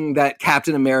saying that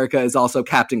Captain America is also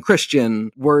Captain Christian.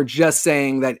 We're just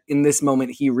saying that in this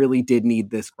moment, he really did need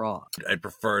this cross. I'd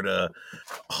prefer to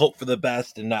hope for the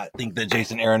best and not think that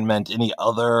Jason Aaron meant any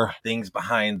other things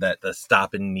behind that, the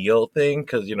stop and kneel thing.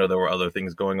 Because, you know, there were other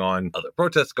things going on, other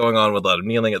protests going on with a lot of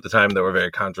kneeling at the time that were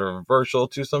very controversial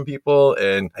to some people.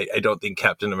 And I don't think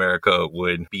Captain America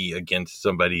would be against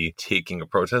somebody taking a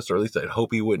protest, or at least I'd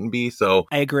hope he wouldn't be. So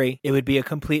I agree. It would be a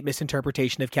complete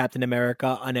misinterpretation of Captain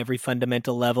America on every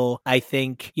fundamental level. I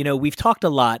think, you know, we've talked a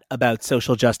lot about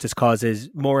social justice causes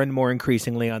more and more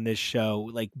increasingly on this show,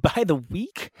 like by the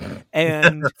week,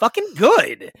 and fucking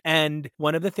good. And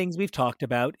one of the things we've talked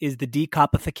about is the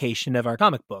decopification of our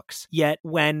comic books. Yet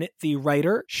when the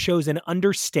writer shows an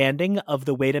understanding of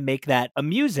the way to make that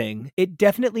amusing, it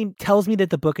definitely tells me that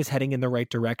the book is heading in the right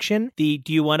direction. Do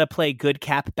you want to play good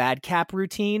cap, bad cap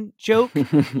routine joke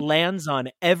lands on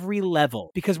every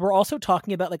level because we're also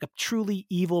talking about like a truly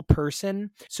evil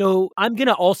person. So I'm going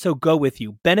to also go with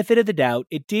you. Benefit of the doubt.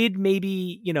 It did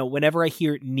maybe, whenever I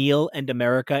hear Neil and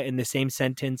America in the same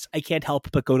sentence, I can't help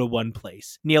but go to one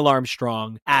place. Neil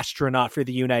Armstrong, astronaut for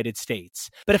the United States.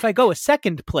 But if I go a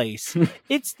second place,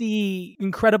 it's the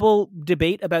incredible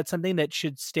debate about something that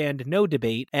should stand no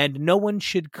debate, and no one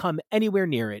should come anywhere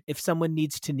near it. If someone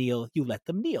needs to kneel, you let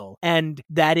them kneel. And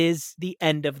that is the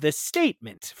end of the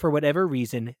statement. For whatever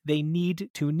reason, they need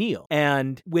to kneel.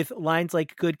 And with lines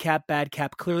like good cap, bad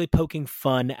cap, clearly poking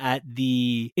fun at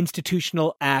the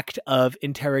institutional act of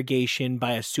interrogation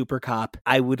by a super cop,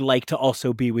 I would like to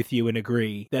also be with you and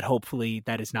agree that hopefully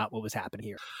that is not what was happening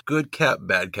here. Good cap,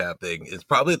 bad cap thing is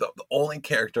probably the only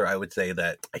character I would say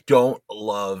that I don't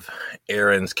love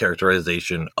Erin's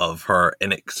characterization of her,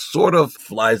 and it sort of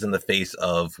flies in the face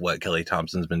of what Kelly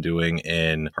Thompson's been doing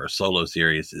in her solo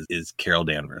series is Carol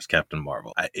Danvers, Captain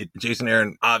Marvel. Jason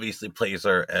Aaron obviously plays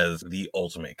her as the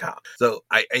ultimate cop. So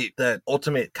that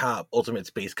ultimate cop, ultimate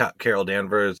space cop Carol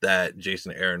Danvers that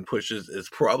Jason Aaron pushes is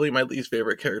probably my least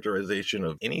favorite characterization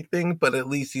of anything, but at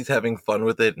least he's having fun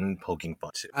with it and poking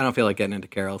fun too. I don't feel like getting into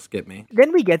Carol. Skip me.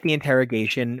 Then we get the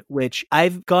interrogation, which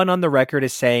I've gone on the record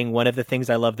as saying one of the things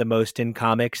I love the most in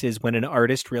comics is when an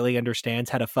artist really understands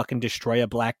how to fucking destroy a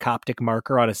black Coptic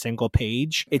marker on a single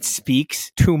page. It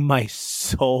speaks to my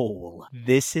soul.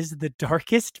 This is the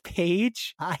darkest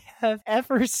page I have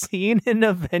ever seen in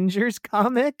Avengers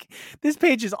comic. This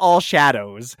page is all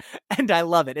shadows, and I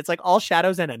love it. It's like all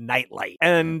shadows and a nightlight.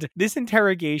 And this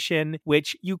interrogation,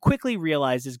 which you quickly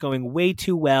realize is going way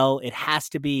too well, it has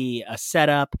to be a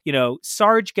setup.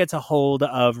 Sarge gets a hold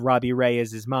of Robbie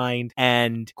Reyes' mind,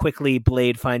 and quickly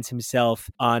Blade finds himself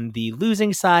on the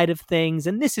losing side of things,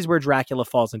 and this is where Dracula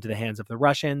falls into the hands of the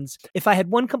Russians. If I had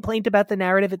one complaint about the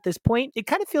narrative at this point, it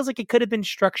kind of feels like it could have been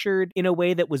structured in a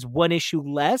way that was one issue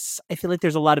less. I feel like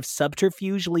there's a lot of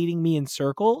subterfuge leading me in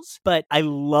circles, but I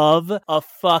love a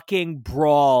fucking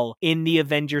brawl in the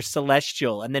Avengers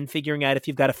Celestial and then figuring out if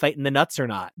you've got to fight in the nuts or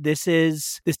not. This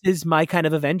is my kind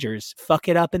of Avengers. Fuck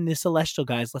it up in the Celestial,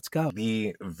 guys. Let's go.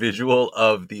 The visual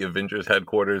of the Avengers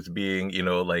headquarters being,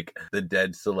 like the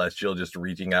dead Celestial just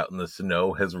reaching out in the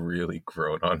snow has really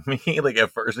grown on me. Like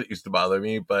at first it used to bother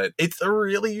me, but it's a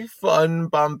really fun,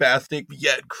 bombastic,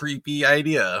 yet creepy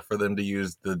idea for them to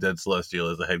use the dead Celestial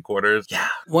as a headquarters. Yeah.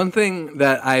 One thing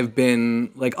that I've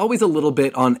been always a little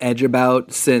bit on edge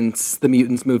about since the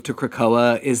mutants moved to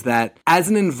Krakoa is that as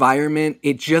an environment,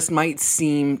 it just might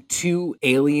seem too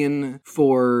alien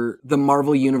for the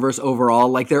Marvel universe overall.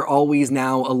 Like they're always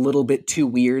now a little bit too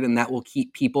weird, and that will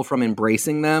keep people from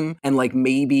embracing them. And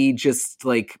maybe just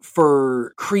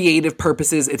for creative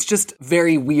purposes, it's just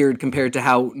very weird compared to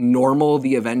how normal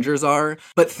the Avengers are.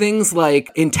 But things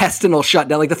like intestinal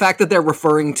shutdown, the fact that they're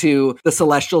referring to the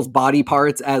Celestials' body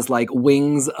parts as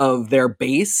wings of their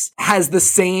base has the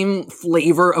same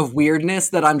flavor of weirdness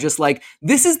that I'm just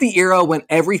this is the era when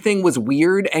everything was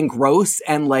weird and gross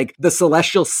and the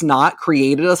Celestial snot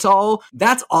created us all.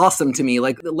 That's awesome to me.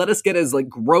 Let us get as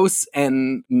gross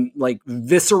and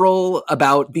visceral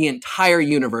about the entire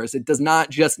universe. It does not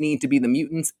just need to be the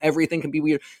mutants. Everything can be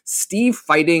weird. Steve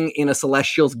fighting in a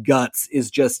Celestial's guts is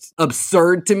just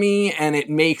absurd to me, and it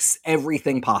makes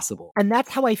everything possible. And that's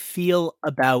how I feel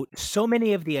about so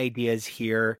many of the ideas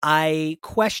here. I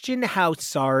question how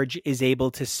Sarge is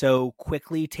able to so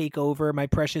quickly take over my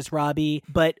precious Robbie,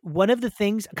 but one of the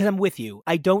things, because I'm with you,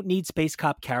 I don't need Space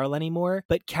Cop Carol anymore,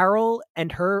 but Carol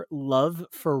and her love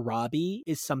for Robbie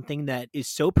is something that is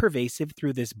so pervasive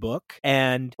through this book,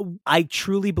 and I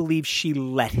truly believe she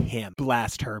let him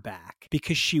blast her back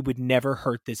because she would never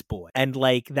hurt this boy. And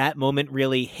that moment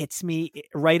really hits me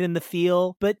right in the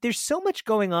feel, but there's so much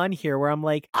going on here where I'm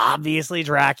obviously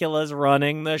Dracula's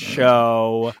running the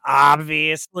show.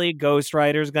 Obviously Ghost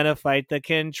Rider's gonna fight the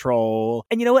Control.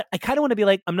 And you know what? I kind of want to be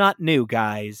I'm not new,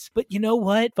 guys. But you know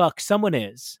what? Fuck, someone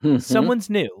is. Someone's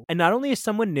new. And not only is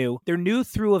someone new, they're new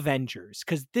through Avengers,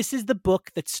 because this is the book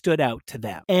that stood out to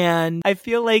them. And I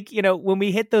feel when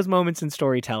we hit those moments in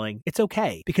storytelling, it's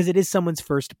okay, because it is someone's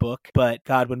first book. But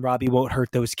God, when Robbie won't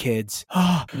hurt those kids.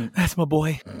 Oh, that's my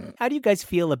boy. How do you guys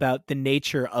feel about the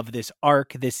nature of this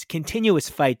arc, this continuous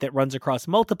fight that runs across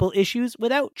multiple issues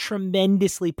without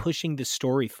tremendously pushing the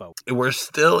story forward? We're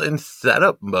still in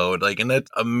setup mode, and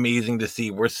that's amazing to see.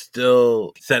 We're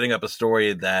still setting up a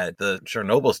story that the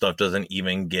Chernobyl stuff doesn't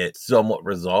even get somewhat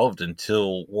resolved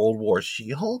until World War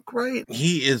She-Hulk, right?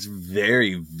 He is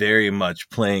very, very much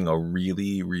playing a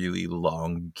really, really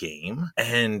long game.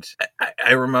 And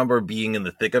I remember being in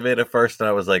the thick of it at first, and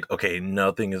I was like, okay,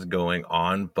 nothing is going on.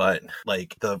 on, but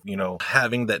like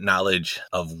having that knowledge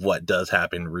of what does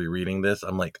happen rereading this,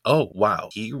 I'm like, oh wow,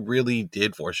 he really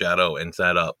did foreshadow and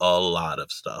set up a lot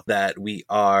of stuff that we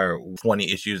are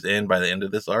 20 issues in by the end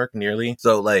of this arc nearly.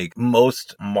 So like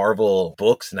most Marvel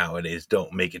books nowadays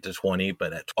don't make it to 20,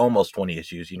 but at almost 20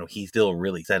 issues, he's still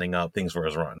really setting up things for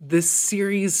his run. This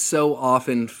series so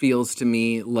often feels to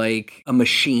me like a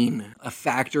machine, a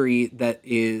factory that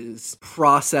is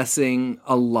processing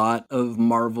a lot of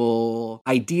Marvel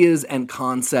ideas and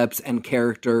concepts and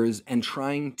characters and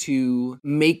trying to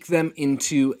make them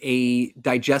into a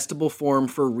digestible form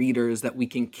for readers that we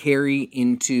can carry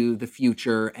into the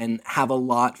future and have a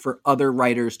lot for other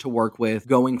writers to work with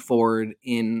going forward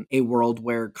in a world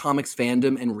where comics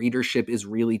fandom and readership is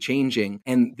really changing.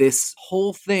 And this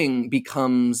whole thing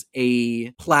becomes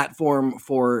a platform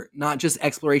for not just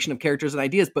exploration of characters and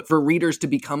ideas, but for readers to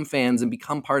become fans and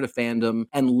become part of fandom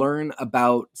and learn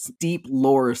about deep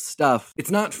lore stuff.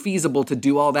 It's not feasible to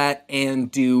do all that and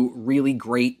do really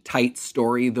great, tight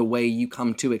story the way you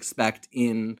come to expect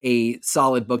in a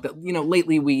solid book that,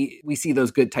 lately we see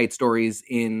those good, tight stories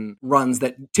in runs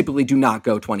that typically do not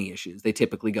go 20 issues. They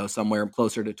typically go somewhere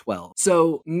closer to 12.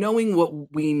 So knowing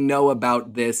what we know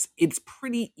about this, it's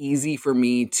pretty easy for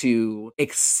me to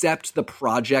accept the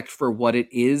project for what it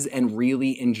is and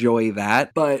really enjoy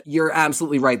that. But you're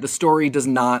absolutely right. The story does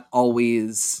not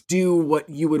always do what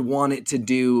you would want it to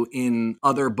do in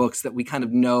other books that we kind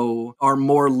of know are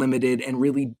more limited and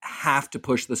really have to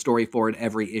push the story forward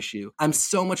every issue. I'm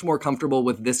so much more comfortable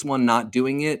with this one not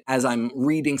doing it as I'm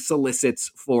reading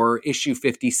solicits for issue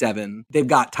 57. They've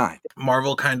got time.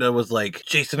 Marvel kind of was like,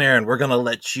 Jason Aaron, we're going to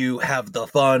let you have the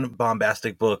fun,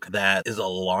 bombastic book that is a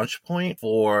launch point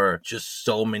for just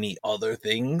so many other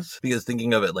things. Because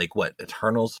thinking of it like what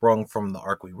Eternals sprung from the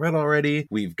arc we read already.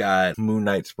 We've got Moon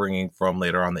Knight springing from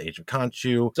later on the Age of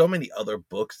Khonshu. So many other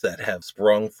books that have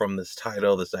sprung from this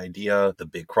title, this idea, the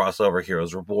big crossover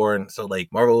Heroes Reborn. So like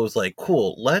Marvel was like,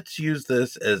 cool, let's use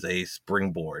this as a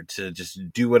springboard to just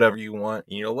do whatever you want.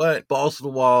 You know what? Balls to the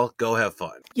wall, go have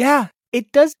fun. Yeah.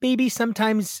 It does maybe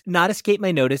sometimes not escape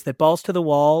my notice that Balls to the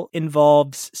Wall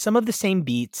involves some of the same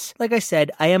beats. Like I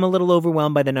said, I am a little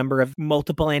overwhelmed by the number of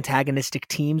multiple antagonistic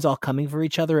teams all coming for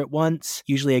each other at once,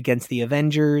 usually against the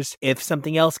Avengers. If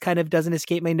something else kind of doesn't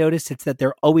escape my notice, it's that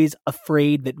they're always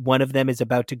afraid that one of them is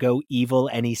about to go evil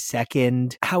any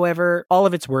second. However, all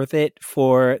of it's worth it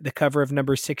for the cover of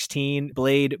number 16,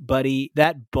 Blade, buddy,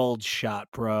 that bulge shot,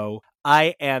 bro.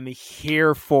 I am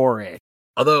here for it.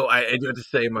 Although I do have to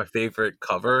say my favorite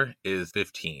cover is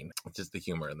 15. It's just the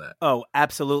humor in that. Oh,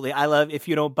 absolutely. I love If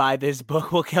You Don't Buy This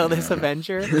Book, We'll Kill This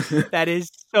Avenger. That is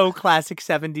so classic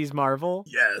 70s Marvel.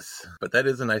 Yes, but that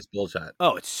is a nice bull shot.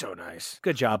 Oh, it's so nice.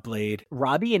 Good job, Blade.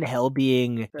 Robbie and Hell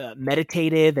being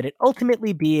meditative and it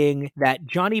ultimately being that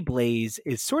Johnny Blaze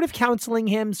is sort of counseling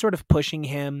him, sort of pushing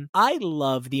him. I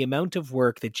love the amount of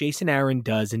work that Jason Aaron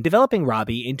does in developing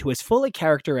Robbie into as full a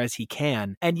character as he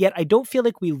can, and yet I don't feel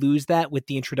like we lose that with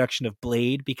the introduction of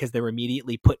Blade because they're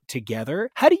immediately put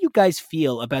together. How do you guys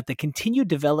feel about the continued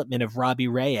development of Robbie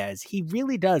Reyes? He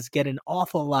really does get an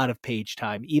awful lot of page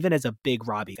time, even as a big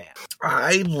Robbie fan.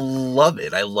 I love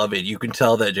it. I love it. You can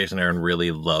tell that Jason Aaron really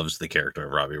loves the character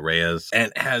of Robbie Reyes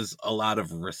and has a lot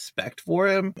of respect for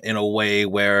him in a way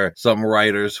where some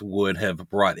writers would have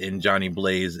brought in Johnny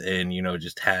Blaze and,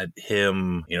 just had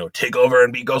him, take over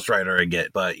and be Ghost Rider again.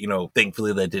 But,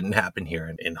 thankfully that didn't happen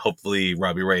here. And hopefully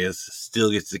Robbie Reyes still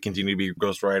gets to continue to be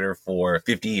Ghost Rider for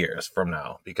 50 years from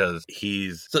now because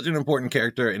he's such an important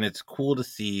character and it's cool to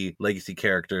see legacy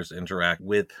characters interact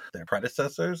with their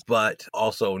predecessors, but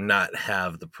also not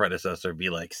have the predecessor be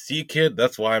like, see kid,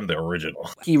 that's why I'm the original.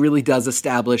 He really does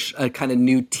establish a kind of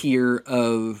new tier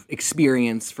of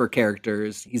experience for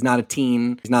characters. He's not a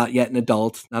teen. He's not yet an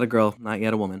adult, not a girl, not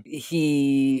yet a woman.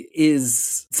 He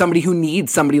is somebody who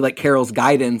needs somebody like Carol's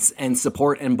guidance and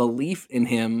support and belief in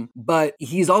him, but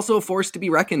he's also a force to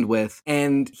be reckoned with,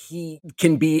 and he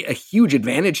can be a huge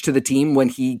advantage to the team when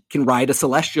he can ride a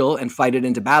Celestial and fight it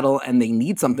into battle, and they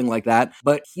need something like that,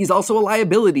 but he's also a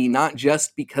liability, not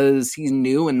just because he's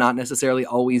new and not necessarily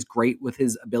always great with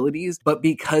his abilities, but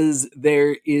because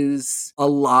there is a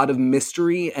lot of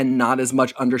mystery and not as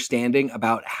much understanding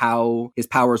about how his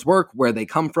powers work, where they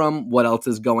come from, what else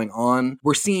is going on.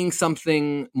 We're seeing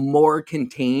something more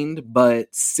contained but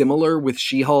similar with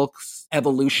She-Hulk's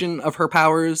evolution of her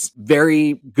powers.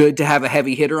 Very good to have a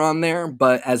heavy hitter on there,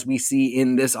 but as we see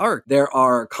in this arc, there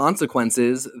are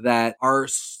consequences that are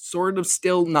sort of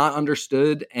still not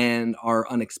understood and are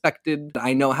unexpected.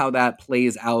 I know how that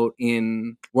plays out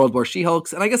in World War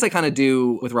She-Hulks, and I guess I kind of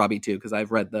do with Robbie too, because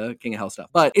I've read the King of Hell stuff.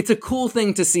 But it's a cool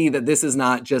thing to see that this is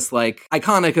not just like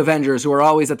iconic Avengers who are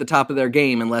always at the top of their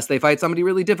game unless they fight somebody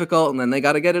really difficult and then they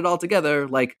got to get it all together.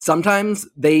 Like, sometimes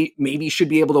they maybe should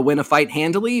be able to win a fight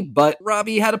handily, but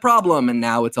Robbie had a problem and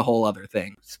now it's a whole other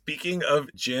thing. Speaking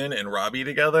of Jin and Robbie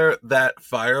together, that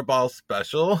Fireball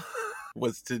special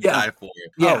was to die for.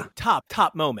 Yeah. Oh,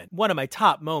 top moment. One of my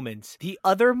top moments. The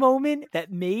other moment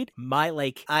that made my,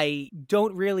 like, I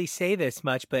don't really say this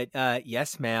much, but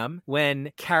yes, ma'am.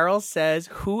 When Carol says,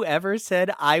 whoever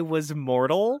said I was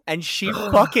mortal, and she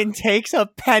fucking takes a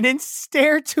penance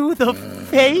stare to the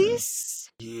face.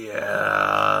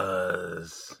 Yes.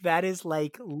 That is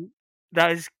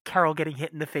Carol getting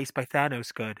hit in the face by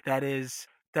Thanos good. That is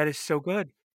so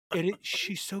good.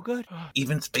 She's so good.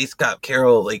 Even Space Cop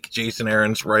Carol, like Jason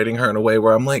Aaron's writing her in a way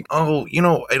where I'm like, oh,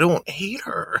 I don't hate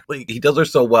her. Like, he does her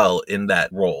so well in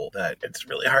that role that it's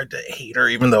really hard to hate her,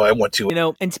 even though I want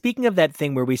to. And speaking of that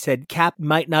thing where we said Cap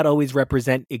might not always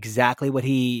represent exactly what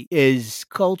he is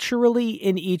culturally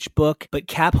in each book, but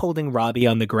Cap holding Robbie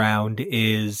on the ground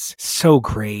is so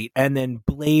great. And then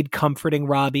Blade comforting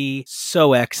Robbie,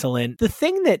 so excellent. The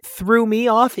thing that threw me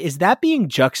off is that being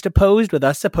juxtaposed with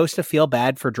us supposed to feel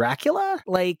bad for Dracula.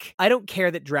 Like, I don't care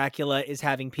that Dracula is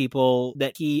having people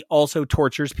that he also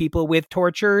tortures people with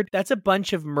tortured. That's a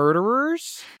bunch of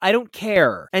murderers. I don't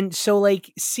care. And so,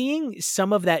 like, seeing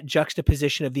some of that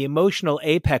juxtaposition of the emotional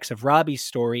apex of Robbie's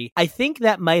story, I think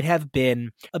that might have been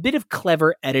a bit of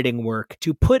clever editing work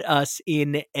to put us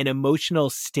in an emotional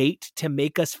state to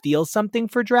make us feel something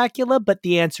for Dracula, but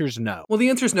the answer's no. Well, the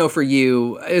answer's no for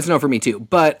you. It's no for me too.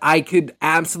 But I could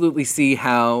absolutely see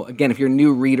how, again, if you're a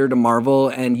new reader to Marvel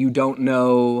and you don't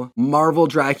know Marvel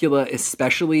Dracula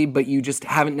especially, but you just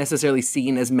haven't necessarily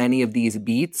seen as many of these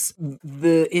beats,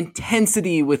 the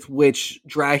intensity with which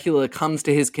Dracula comes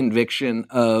to his conviction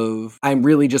of, I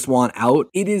really just want out,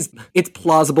 it's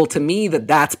plausible to me that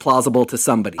that's plausible to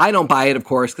somebody. I don't buy it, of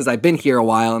course, because I've been here a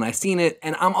while and I've seen it,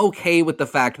 and I'm okay with the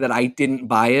fact that I didn't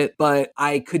buy it, but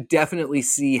I could definitely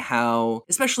see how,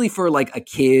 especially for like a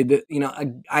kid,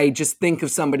 I just think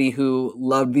of somebody who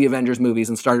loved the Avengers movies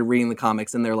and started reading the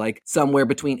comics, and they're like somewhere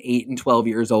between 8 and 12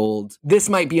 years old. This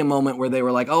might be a moment where they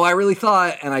were like, oh, I really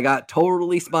thought, and I got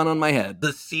totally spun on my head.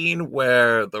 The scene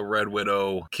where the Red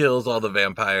Widow kills all the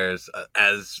vampires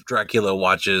as Dracula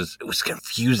watches, it was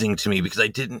confusing to me because I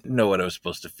didn't know what I was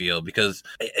supposed to feel, because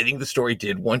I think the story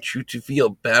did want you to feel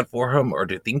bad for him, or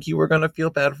to think you were going to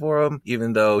feel bad for him,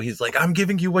 even though he's like, I'm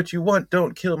giving you what you want,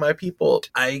 don't kill my people.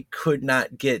 I could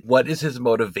not get, what is his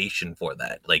motivation for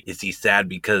that? Like, is he sad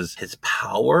because his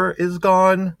power is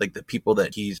gone? Like, the people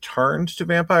that he's turned to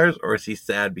vampires? Or is he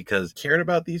sad because he cared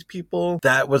about these people?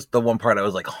 That was the one part I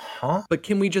was like, huh? But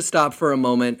can we just stop for a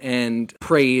moment and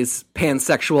praise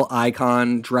pansexual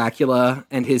icon Dracula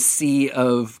and his sea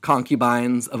of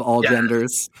concubines of all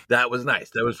genders? That was nice.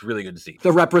 That was really good to see.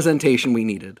 The representation we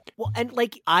needed. Well, and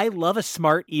like, I love a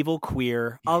smart, evil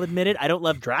queer. I'll admit it. I don't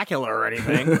love Dracula or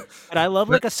anything, but I love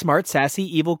like a smart, sassy,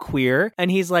 evil queer.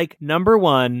 And he's like, number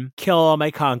one, kill all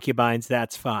my concubines.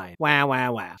 That's fine. Wow,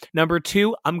 wow, wow. Number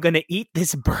two, I'm going to eat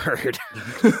this bird.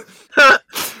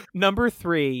 Number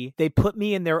three, they put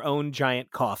me in their own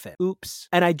giant coffin. Oops.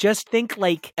 And I just think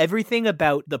like everything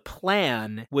about the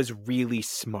plan was really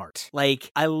smart.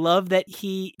 Like, I love that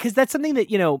because that's something that,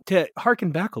 to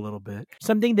harken back a little bit,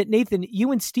 something that Nathan,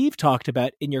 you and Steve talked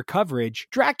about in your coverage.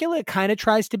 Dracula kind of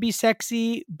tries to be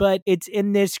sexy, but it's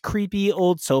in this creepy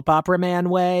old soap opera man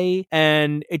way,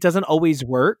 and it doesn't always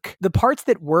work. The parts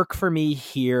that work for me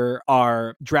here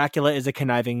are Dracula is a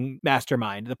conniving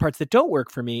mastermind. The parts that don't work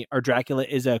for me are Dracula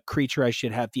is a creature I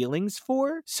should have feelings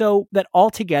for. So that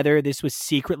altogether, this was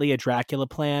secretly a Dracula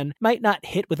plan. Might not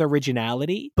hit with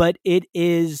originality, but it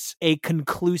is a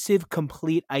conclusive,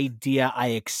 complete idea I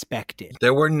expected.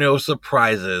 There were no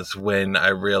surprises when I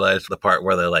realized the part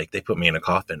where they're like, they put me in a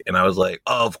coffin. And I was like,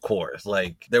 of course.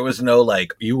 Like, there was no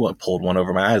like, pulled one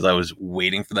over my eyes. I was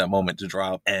waiting for that moment to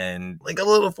drop, and like a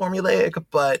little formulaic,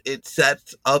 but it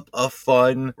sets up a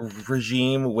fun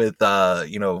regime with, the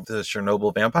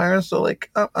Chernobyl vampires. So like,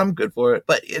 I'm good for it.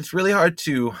 But it's really hard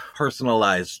to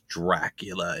personalize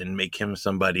Dracula and make him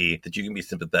somebody that you can be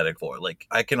sympathetic for. Like,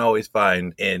 I can always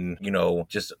find in,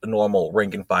 just normal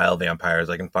rank and file vampires,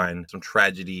 I can find some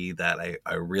tragedy that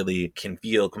I really can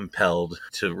feel compelled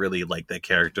to really like that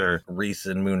character. Reese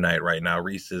in Moon Knight right now.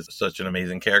 Reese is such an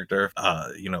amazing character.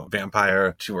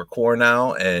 Vampire to her core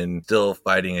now and still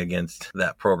fighting against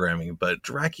that programming. But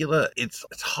Dracula, it's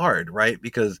hard, right?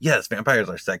 Because yes, vampires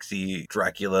are sexy.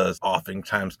 Dracula's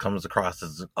oftentimes sometimes comes across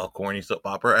as a corny soap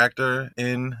opera actor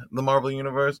in the Marvel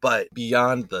Universe. But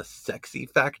beyond the sexy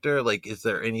factor, like, is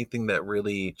there anything that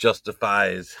really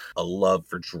justifies a love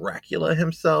for Dracula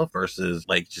himself versus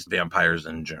like just vampires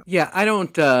in general? Yeah, I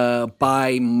don't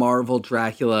buy Marvel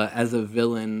Dracula as a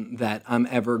villain that I'm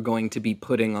ever going to be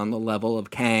putting on the level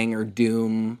of Kang or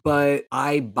Doom, but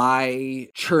I buy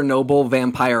Chernobyl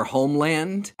Vampire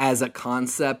Homeland as a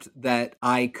concept that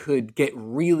I could get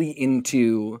really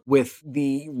into with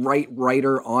the right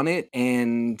writer on it,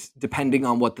 and depending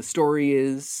on what the story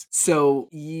is. So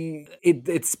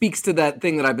it speaks to that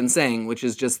thing that I've been saying, which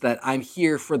is just that I'm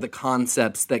here for the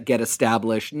concepts that get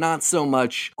established, not so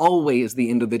much always the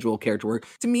individual character work.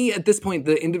 To me, at this point,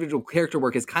 the individual character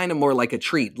work is kind of more like a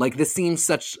treat. Like, this seems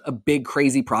such a big,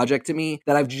 crazy project to me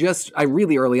that I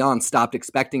really early on stopped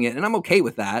expecting it, and I'm okay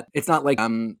with that. It's not like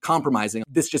I'm compromising.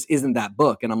 This just isn't that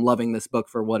book, and I'm loving this book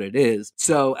for what it is.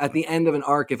 So at the end of an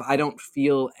arc, if I don't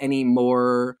feel any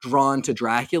more drawn to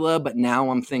Dracula, but now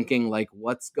I'm thinking, like,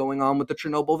 what's going on with the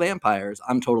Chernobyl vampires,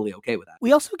 I'm totally okay with that.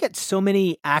 We also get so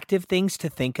many active things to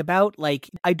think about. Like,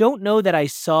 I don't know that I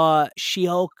saw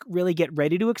She-Hulk really get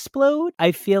ready to explode.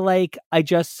 I feel like I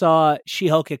just saw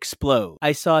She-Hulk explode.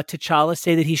 I saw T'Challa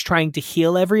say that he's trying to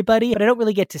heal everybody, but I don't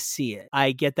really get to see it.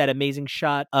 I get that amazing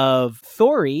shot of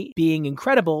Thori being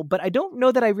incredible, but I don't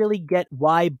know that I really get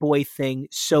why Boy Thing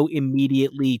so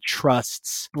immediately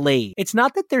trusts Blade. It's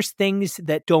not that there's things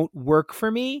that don't work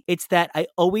for me. It's that I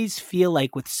always feel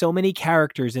like with so many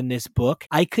characters in this book,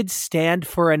 I could stand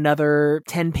for another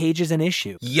 10 pages an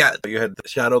issue. Yeah, you had the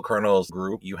Shadow Colonel's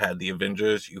group, you had the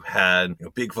Avengers, you had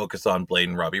big focus on Blade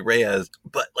and Robbie Reyes,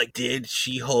 but like, did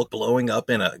She-Hulk blowing up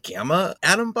in a gamma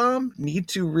atom bomb need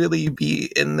to really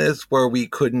be in this where we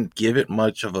couldn't give it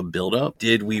much of a build-up?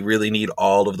 Did we really need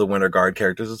all of the Winter Guard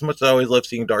characters? As much as I always love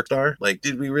seeing Darkstar, like,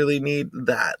 did we really need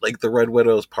that? Like, the Red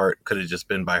Widow's part could have just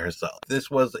been by herself. This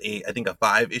was I think a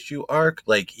 5-issue arc.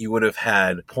 Like, you would have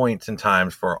had points and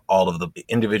times for all of the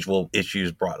individual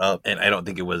issues brought up, and I don't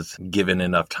think it was given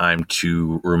enough time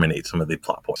to ruminate some of the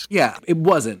plot points. Yeah, it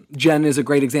wasn't. Jen is a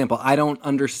great example. I don't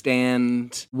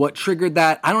understand what triggered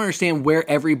that. I don't understand where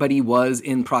everybody was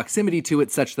in proximity to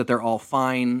it such that they're all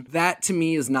fine. That, to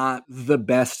me, is not the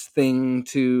best thing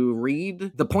to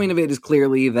read. The point of it is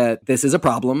clearly that this is a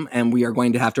problem, and we are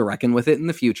going to have to reckon with it in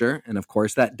the future, and of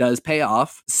course that does pay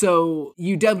off. So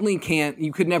you definitely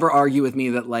you could never argue with me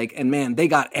that, like, and man, they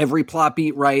got every plot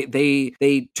beat right.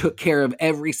 They took care of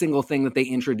every single thing that they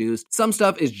introduced. Some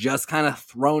stuff is just kind of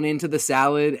thrown into the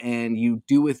salad and you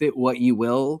do with it what you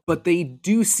will, but they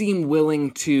do seem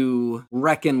willing to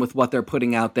reckon with what they're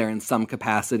putting out there in some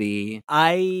capacity.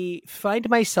 I find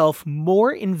myself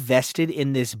more invested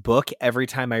in this book every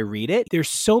time I read it. There's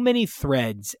so many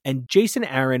threads, and Jason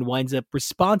Aaron winds up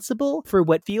responsible for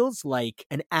what feels like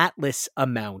an Atlas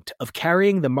amount of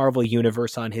carrying the Marvel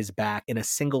Universe on his back in a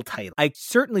single title. I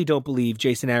certainly don't believe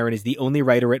Jason Aaron is the only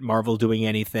writer at Marvel doing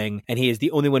anything, and he is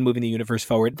the only one moving the universe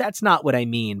forward. That's not what I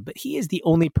mean, but he is the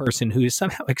only person who is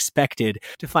somehow expected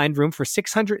to find room for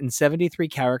 673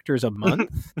 characters a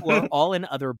month or all in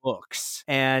other books.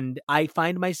 And I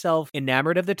find myself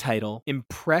enamored of the title,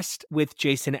 impressed with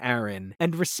Jason Aaron,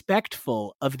 and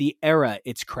respectful of the era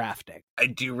it's crafting. I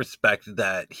do respect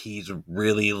that he's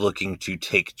really looking to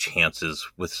take chances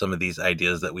with some of these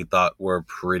ideas that we thought were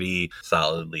pretty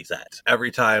solidly set. Every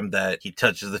time that he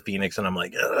touches the Phoenix and I'm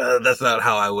like, that's not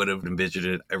how I would have envisioned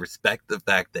it. I respect the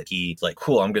fact that he's like,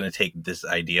 cool, I'm going to take this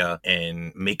idea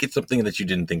and make it something that you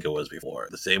didn't think it was before.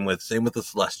 The same with the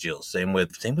Celestials, same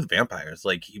with vampires.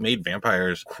 Like, he made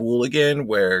vampires cool again,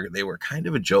 where they were kind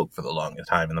of a joke for the longest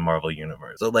time in the Marvel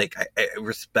Universe. So like, I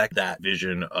respect that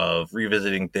vision of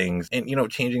revisiting things and,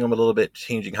 changing them a little bit,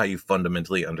 changing how you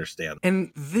fundamentally understand.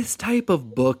 And this type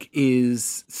of book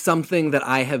is something that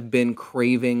I have been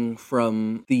craving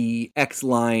from the X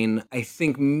line. I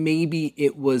think maybe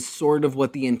it was sort of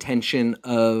what the intention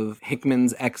of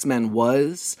Hickman's X-Men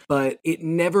was, but it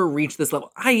never reached this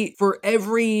level. For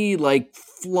every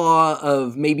flaw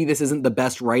of maybe this isn't the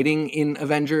best writing in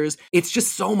Avengers, it's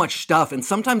just so much stuff. And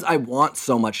sometimes I want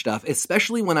so much stuff,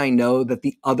 especially when I know that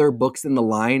the other books in the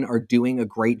line are doing a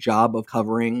great job of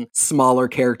covering smaller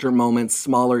character moments,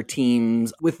 smaller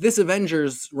teams. With this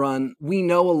Avengers run, we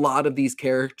know a lot of these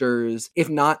characters, if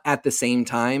not at the same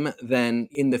time, then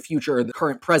in the future or the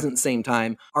current present same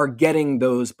time, are getting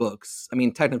those books. I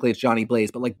mean, technically it's Johnny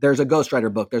Blaze, but there's a Ghost Rider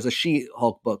book, there's a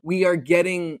She-Hulk book. We are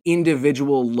getting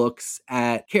individual looks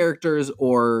at characters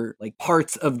or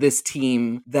parts of this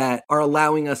team that are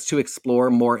allowing us to explore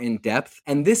more in depth.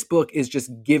 And this book is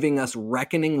just giving us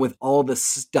reckoning with all the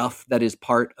stuff that is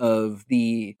part of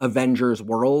the Avengers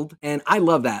world. And I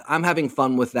love that. I'm having fun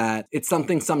fun with that. It's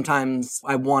something sometimes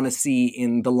I want to see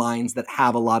in the lines that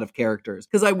have a lot of characters,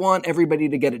 because I want everybody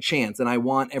to get a chance and I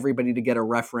want everybody to get a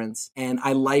reference. And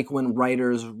I like when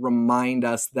writers remind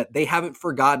us that they haven't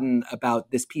forgotten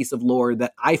about this piece of lore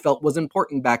that I felt was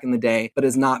important back in the day, but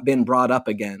has not been brought up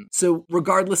again. So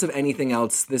regardless of anything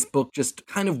else, this book just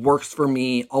kind of works for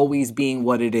me, always being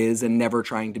what it is and never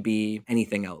trying to be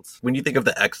anything else. When you think of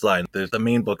the X line, there's the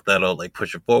main book that'll like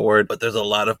push it forward, but there's a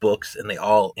lot of books and they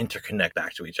all interconnect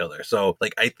back to each other. So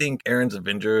like I think Aaron's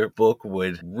Avenger book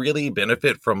would really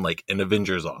benefit from like an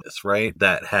Avengers office, right?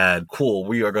 That had, cool,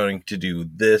 we are going to do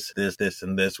this,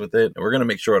 and this with it. And we're going to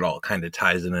make sure it all kind of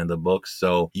ties in the book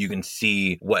so you can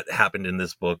see what happened in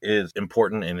this book is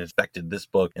important and affected this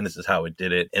book, and this is how it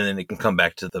did it. And then it can come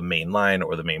back to the main line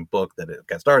or the main book that it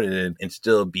got started in and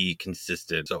still be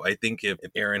consistent. So I think if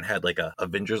Aaron had like a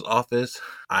Avengers office,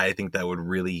 I think that would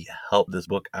really help this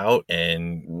book out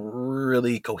and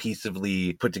really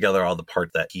cohesively put together all the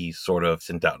parts that he sort of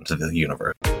sent out into the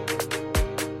universe.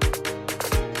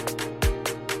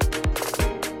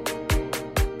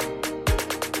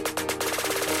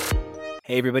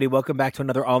 Hey everybody, welcome back to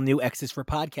another all-new X's for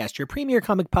Podcast, your premier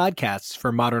comic podcasts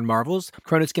for modern Marvels,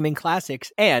 Chrono Skimming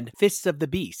Classics, and Fists of the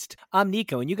Beast. I'm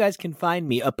Nico, and you guys can find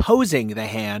me opposing the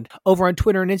hand over on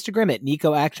Twitter and Instagram at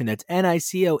Nico Action. That's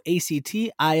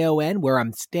NicoAction, where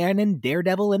I'm standing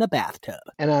daredevil in a bathtub.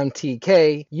 And I'm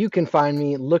TK. You can find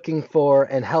me looking for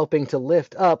and helping to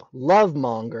lift up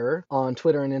Lovemonger on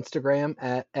Twitter and Instagram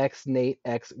at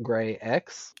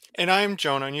XNateXGrayX. And I'm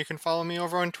Jonah, and you can follow me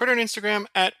over on Twitter and Instagram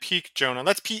at PeakJonah.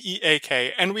 That's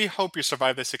P-E-A-K. And we hope you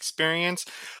survive this experience,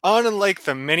 unlike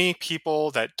the many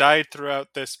people that died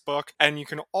throughout this book. And you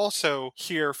can also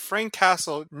hear Frank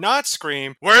Castle not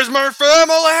scream, "Where's my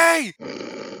family?"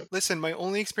 Listen, my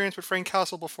only experience with Frank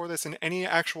Castle before this in any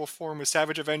actual form was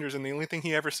Savage Avengers, and the only thing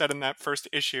he ever said in that first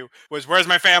issue was, "Where's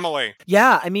my family?"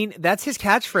 Yeah, I mean, that's his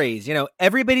catchphrase. You know,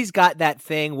 everybody's got that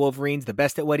thing. Wolverine's the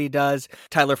best at what he does.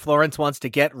 Tyler Florence wants to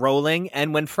get rolling.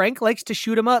 And when Frank likes to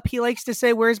shoot him up, he likes to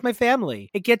say, "Where's my family?"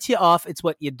 It gets you off. It's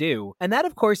what you do. And that,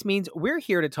 of course, means we're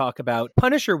here to talk about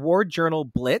Punisher War Journal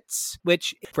Blitz,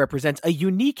 which represents a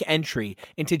unique entry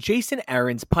into Jason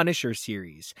Aaron's Punisher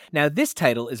series. Now, this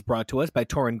title is brought to us by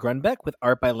Torrin Grunbeck with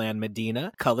art by Lan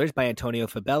Medina, colors by Antonio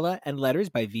Fabella, and letters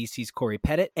by VC's Corey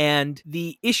Pettit. And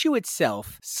the issue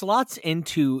itself slots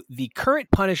into the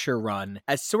current Punisher run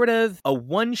as sort of a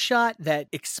one-shot that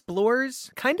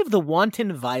explores kind of the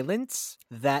wanton violence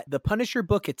that the Punisher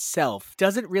book itself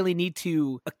doesn't really need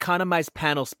to economize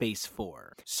panel space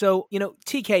for. So, you know,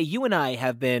 TK, you and I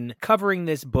have been covering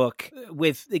this book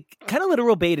with kind of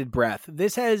literal bated breath.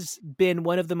 This has been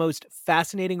one of the most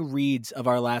fascinating reads of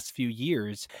our last few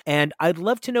years, and I'd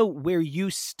love to know where you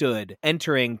stood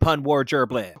entering Pun War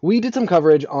Blitz. We did some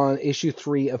coverage on issue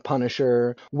 3 of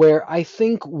Punisher, where I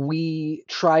think we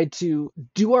tried to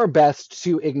do our best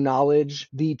to acknowledge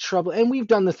the trouble, and we've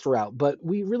done this throughout, but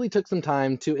we really took some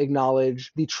time to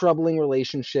acknowledge the troubling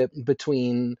relationship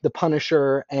between the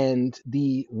Punisher and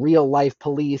the real-life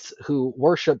police who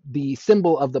worship the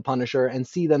symbol of the Punisher and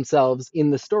see themselves in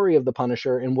the story of the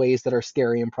Punisher in ways that are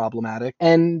scary and problematic.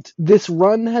 And this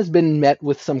run has been met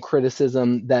with some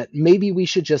criticism that maybe we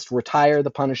should just retire the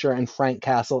Punisher and Frank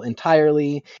Castle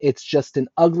entirely. It's just an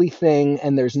ugly thing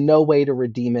and there's no way to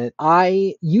redeem it.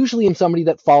 I usually am somebody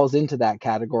that falls into that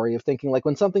category of thinking like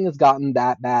when something has gotten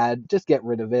that bad, just get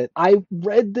rid of it. I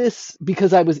read this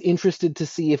because I was interested to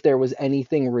see if there was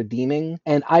anything redeeming,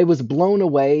 and I was blown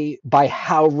away by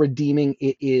how redeeming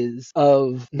it is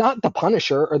of not the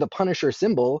Punisher or the Punisher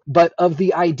symbol, but of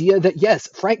the idea that yes,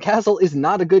 Frank Castle is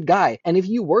not a good guy. And if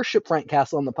you worship Frank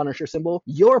Castle and the Punisher symbol,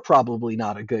 you're probably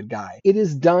not a good guy. It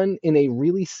is done in a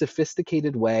really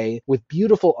sophisticated way with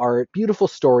beautiful art, beautiful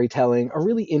storytelling, a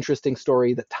really interesting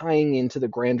story that tying into the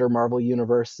grander Marvel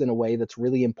universe in a way that's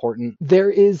really important. There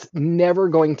is never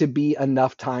going to be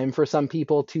enough time for some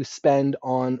people to spend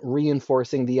on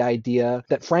reinforcing the idea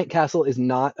that Frank Castle is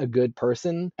not a good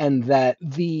person and that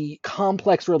the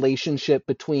complex relationship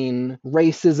between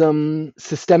racism,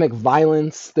 systemic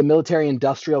violence, the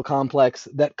military-industrial complex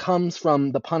that comes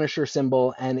from the Punisher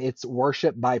symbol and its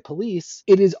worship by police,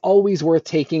 it is always worth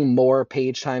taking more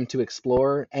page time to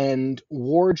explore. And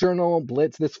War Journal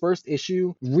Blitz, this first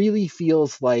issue, really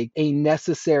feels like a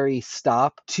necessary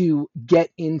stop to get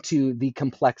into the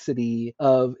complexity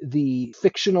of the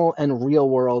fictional and real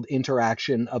world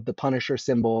interaction of the Punisher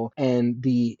symbol and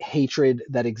the hatred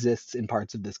that exists in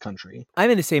parts of this country. I'm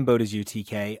in the same boat as you,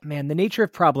 TK. Man, the nature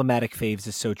of problematic faves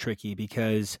is so tricky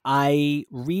because I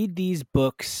read these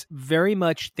books very very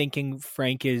much thinking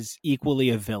Frank is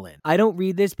equally a villain. I don't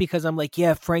read this because I'm like,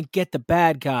 yeah, Frank, get the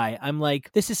bad guy. I'm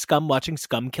like, this is Scum watching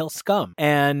Scum kill Scum.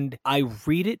 And I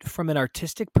read it from an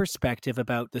artistic perspective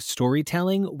about the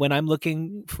storytelling. When I'm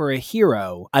looking for a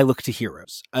hero, I look to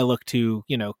heroes. I look to,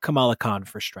 Kamala Khan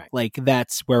for strength. Like,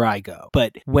 that's where I go.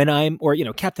 But when or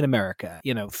Captain America,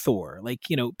 Thor, like,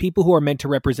 people who are meant to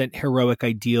represent heroic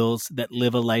ideals that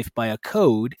live a life by a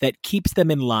code that keeps them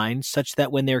in line such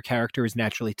that when their character is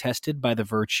naturally tested by the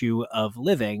virtue of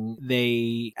living,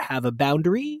 they have a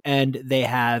boundary and they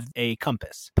have a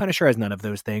compass. Punisher has none of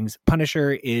those things.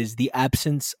 Punisher is the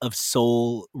absence of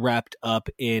soul wrapped up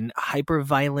in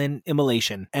hyper-violent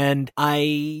immolation. And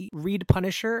I read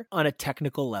Punisher on a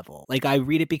technical level. Like, I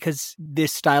read it because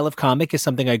this style of comic is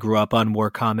something I grew up on: war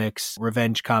comics,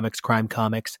 revenge comics, crime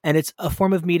comics, and it's a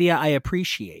form of media I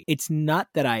appreciate. It's not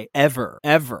that I ever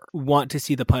want to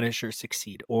see the Punisher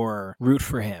succeed or root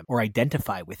for him or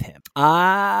identify with him.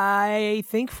 I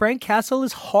think Frank Castle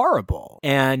is horrible,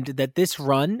 and that this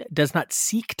run does not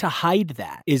seek to hide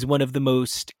that is one of the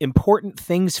most important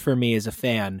things for me as a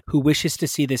fan who wishes to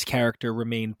see this character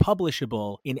remain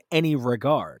publishable in any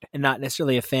regard, and not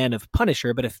necessarily a fan of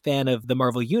Punisher, but a fan of the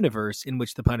Marvel Universe in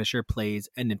which the Punisher plays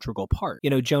an integral part.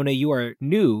 Jonah, you are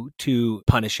new to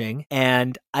punishing,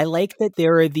 and I like that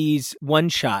there are these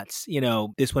one-shots,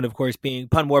 this one, of course, being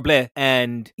Pun Morbleu,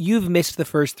 and you've missed the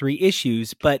first 3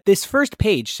 issues, but this first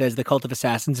page says the cult of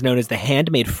assassins known as the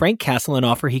Hand made Frank Castle an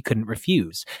offer he couldn't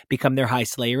refuse: become their High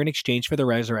Slayer in exchange for the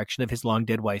resurrection of his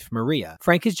long-dead wife, Maria.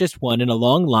 Frank is just one in a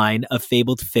long line of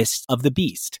fabled fists of the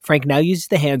beast. Frank now uses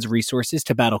the Hand's resources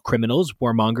to battle criminals,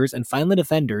 warmongers, and violent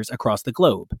offenders across the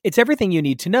globe. It's everything you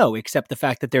need to know, except the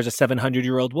fact that there's a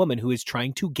 700-year-old woman who is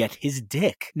trying to get his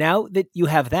dick. Now that you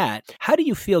have that, how do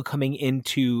you feel coming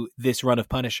into this run of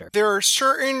Punisher? There are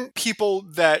certain people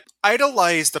that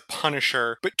idolize the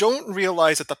Punisher, but don't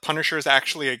realize that the Punisher is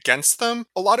actually against them.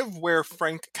 A lot of where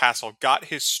Frank Castle got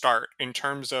his start in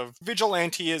terms of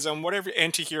vigilanteism, whatever,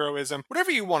 anti-heroism,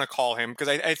 whatever you want to call him, because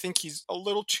I think he's a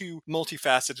little too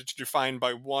multifaceted to define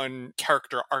by one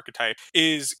character archetype,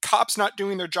 is cops not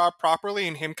doing their job properly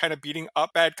and him kind of beating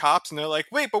up bad cops, and they're like,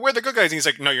 wait, but we're the good guys. And he's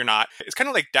like, no, you're not. It's kind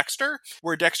of like Dexter,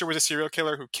 where Dexter was a serial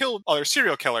killer who killed other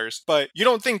serial killers, but you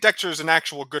don't think Dexter's an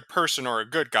actual good person or a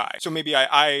good guy. So maybe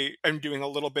I am doing a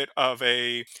little bit of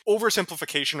a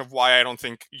oversimplification of why I don't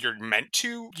think you're meant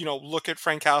to, look at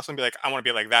Frank Castle and be like, I want to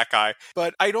be like that guy.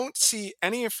 But I don't see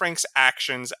any of Frank's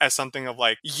actions as something of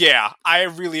like, yeah, I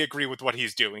really agree with what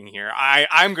he's doing here.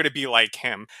 I'm going to be like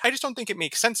him. I just don't think it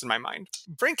makes sense in my mind.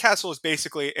 Frank Castle is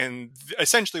basically in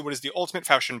essentially what is the ultimate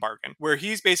Faustian bargain, where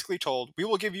he's basically told, we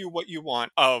will give you what you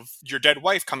want of your dead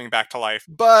wife coming back to life,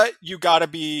 but you gotta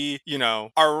be,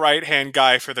 our right-hand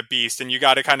guy for the beast, and you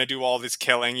gotta kind of do all this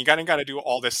killing, you gotta do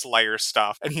all this Slayer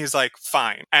stuff. And he's like,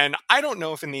 fine. And I don't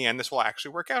know if in the end this will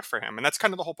actually work out for him. And that's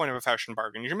kind of the whole point of a Faustian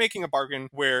bargain. You're making a bargain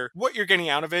where what you're getting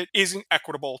out of it isn't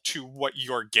equitable to what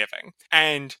you're giving.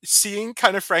 And seeing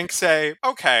kind of Frank say,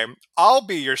 okay, I'll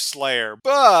be your Slayer,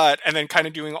 but, and then kind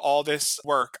of doing all this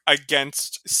work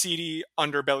against seedy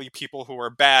underbelly people who are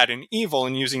bad and evil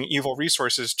and using evil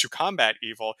resources to combat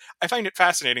evil. I find it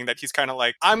fascinating that he's kind of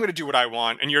like, I'm going to do what I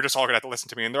want and you're just all going to have to listen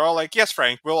to me. And they're all like, yes,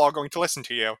 Frank, we're all going to listen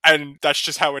to you. And that's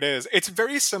just how it is. It's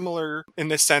very similar in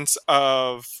the sense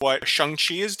of what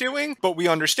Shang-Chi is doing, but we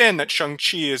understand that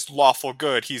Shang-Chi is lawful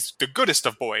good. He's the goodest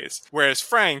of boys. Whereas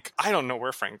Frank, I don't know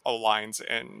where Frank aligns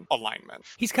in alignment.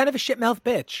 He's kind of a shitmouth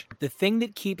bitch. The thing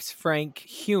that keeps Frank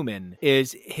human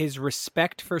is his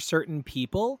respect for certain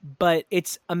people, but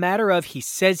it's a matter of he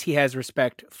says he has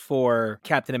respect for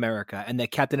Captain America and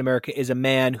that Captain America is a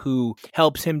man who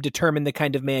helps him determine the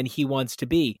kind of man he wants to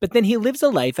be. But then he lives a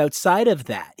life outside of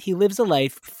that. He lives a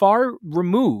life far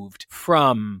removed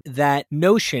from that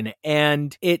notion.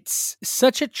 And it's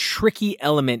such a tricky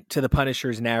element to the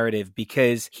Punisher's narrative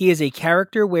because he is a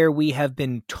character where we have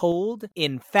been told,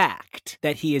 in fact,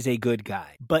 that he is a good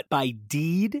guy. But by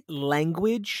deed,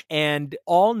 language, and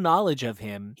all knowledge of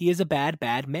him, he is a bad,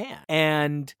 bad man.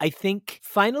 And I think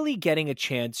finally getting a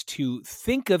chance to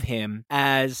think of him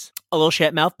as a little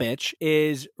shitmouth bitch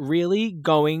is really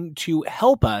going to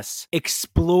help us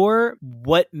explore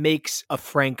what makes a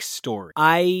Frank story.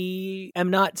 I am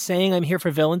not saying I'm here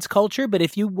for villains culture, but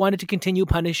if you wanted to continue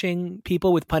punishing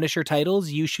people with Punisher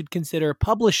titles, you should consider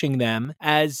publishing them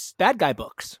as bad guy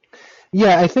books.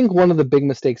 Yeah, I think one of the big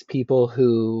mistakes people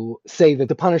who say that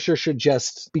the Punisher should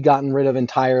just be gotten rid of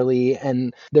entirely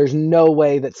and there's no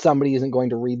way that somebody isn't going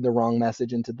to read the wrong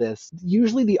message into this.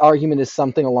 Usually the argument is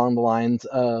something along the lines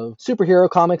of superhero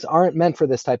comics aren't meant for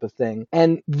this type of thing.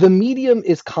 And the medium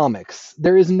is comics.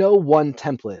 There is no one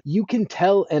template. You can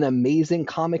tell an amazing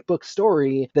comic book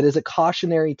story that is a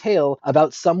cautionary tale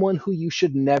about someone who you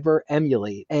should never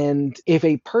emulate. And if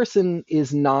a person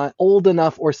is not old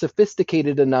enough or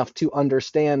sophisticated enough to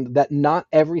understand that not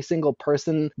every single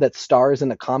person that stars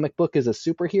in a comic book is a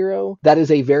superhero, that is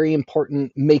a very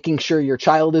important making sure your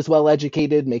child is well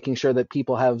educated, making sure that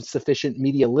people have sufficient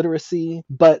media literacy.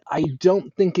 But I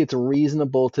don't think it's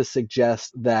reasonable to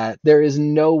suggest that there is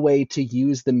no way to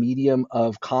use the medium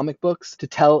of comic books to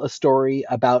tell a story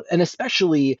about, and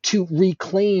especially to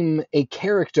reclaim a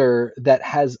character that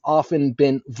has often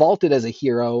been vaulted as a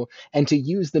hero, and to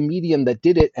use the medium that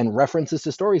did it and references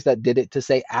to stories that did it to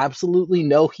say, absolutely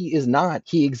no, he is not.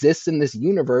 He exists in this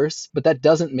universe, but that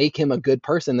doesn't make him a good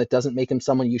person. That doesn't make him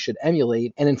someone you should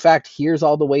emulate. And in fact, here's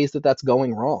all the ways that that's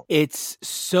going wrong. It's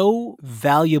so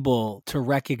valuable to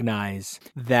recognize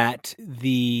that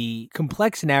the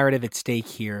complex narrative at stake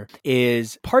here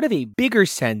is part of a bigger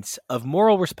sense of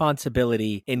moral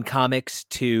responsibility in comics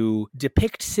to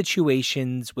depict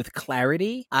situations with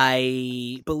clarity.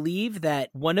 I believe that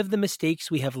one of the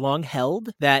mistakes we have long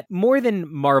held, that more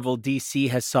than Marvel, DC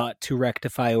has sought to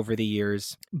rectify over the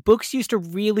years, books used to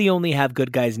really only have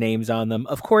good guys' names on them.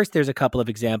 Of course, there's a couple of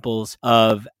examples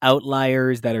of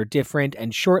outliers that are different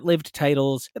and short-lived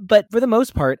titles, but for the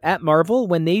most part, at Marvel,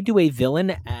 when they do a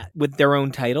villain with their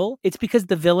own title, it's because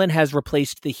the villain has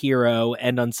replaced the hero,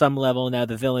 and on some level now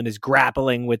the villain is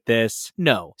grappling with this.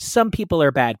 No, some people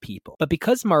are bad people, but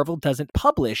because Marvel doesn't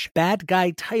publish bad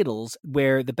guy titles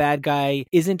where the bad guy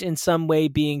isn't in some way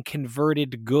being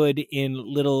converted good in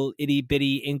little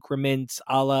itty-bitty increments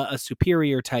a la a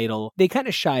superior title, they kind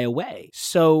of shy away.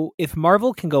 So if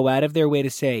Marvel can go out of their way to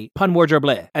say Pun Wardrobe,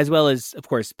 as well as, of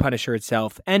course, Punisher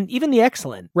itself, and even the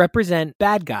Excellent, represent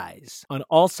bad guys on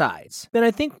all sides, then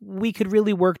I think we could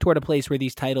really work toward a place where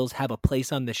these titles have a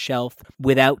place on the shelf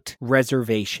without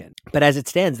reservation. But as it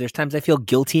stands, there's times I feel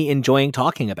guilty enjoying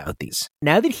talking about these.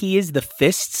 Now that he is the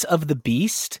fists of the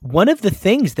beast, one of the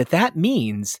things that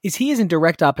means is he is in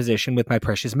direct opposition with my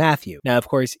precious Matthew. Now, of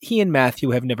course, he and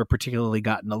Matthew have never particularly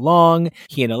gotten along.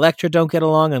 He and Elektra don't get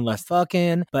along unless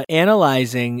fucking, but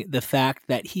analyzing the fact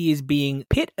that he is being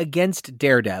pit against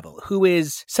Daredevil, who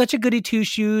is such a goody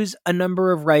two-shoes, a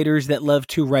number of writers that love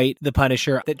to write the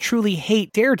Punisher that truly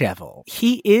hate Daredevil.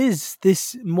 He is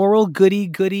this moral goody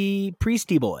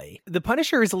priesty boy. The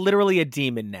Punisher is literally a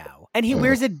demon now, and he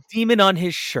wears a demon on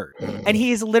his shirt, and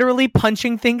he is literally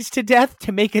punching things to death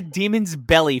to make a demon's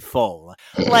belly full.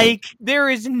 Like, there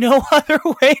is no other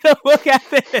way to look at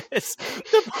this.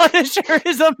 The Punisher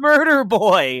is a murder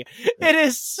boy. It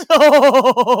is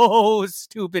so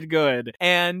stupid good.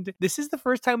 And this is the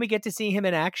first time we get to see him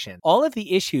in action. All of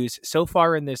the issues so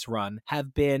far in this run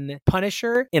have been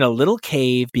Punisher in a little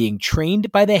cave, being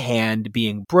trained by the Hand,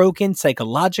 being broken,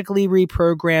 psychologically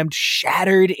reprogrammed,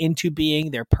 shattered into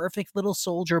being their perfect little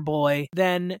soldier boy.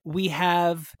 Then we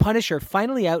have Punisher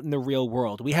finally out in the real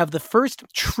world. We have the first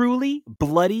truly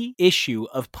bloody issue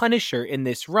of Punisher in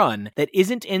this run that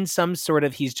isn't in some sort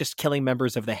of he's just killing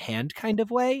members of the Hand kind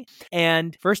of way.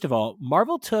 And first of all,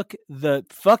 Marvel took the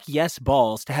fuck yes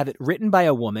balls to have it written by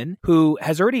a woman who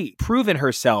has already proven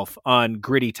herself on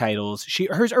gritty titles. She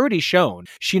has already shown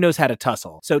she knows how to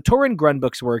tussle. So Torunn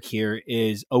Grunbook's work here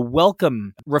is a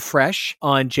welcome refresh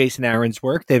on Jason Aaron's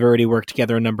work. They've already worked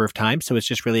together a number of times, so it's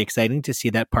just really exciting to see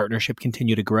that partnership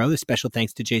continue to grow. The special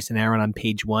thanks to Jason Aaron on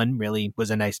page 1 really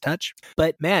was a nice touch.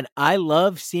 But man, I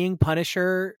love seeing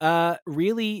Punisher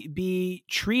really be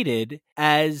treated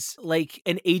as like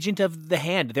an agent of the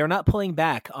Hand. They're not pulling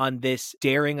back on this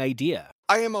daring idea.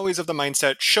 I am always of the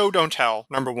mindset, show, don't tell,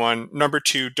 number one. Number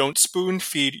two, don't spoon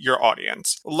feed your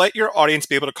audience. Let your audience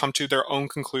be able to come to their own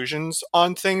conclusions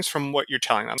on things from what you're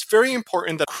telling them. It's very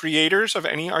important that creators of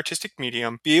any artistic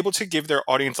medium be able to give their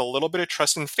audience a little bit of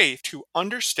trust and faith to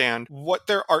understand what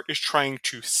their art is trying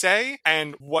to say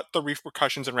and what the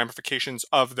repercussions and ramifications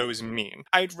of those mean.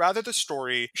 I'd rather the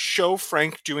story show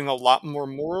Frank doing a lot more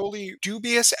morally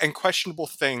dubious and questionable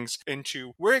things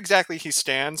into where exactly he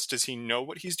stands. Does he know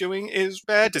what he's doing is is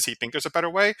bad? Does he think there's a better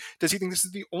way? Does he think this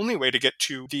is the only way to get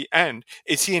to the end?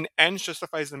 Is he an ends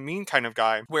justifies the mean kind of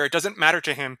guy, where it doesn't matter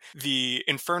to him the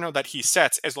inferno that he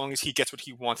sets as long as he gets what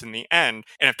he wants in the end?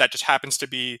 And if that just happens to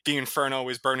be the inferno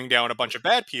is burning down a bunch of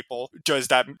bad people, does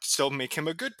that still make him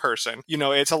a good person? You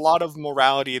know, it's a lot of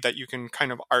morality that you can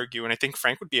kind of argue, and I think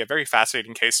Frank would be a very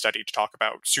fascinating case study to talk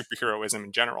about superheroism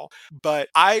in general. But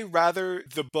I rather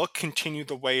the book continue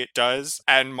the way it does,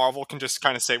 and Marvel can just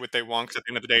kind of say what they want, because at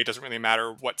the end of the day, it doesn't really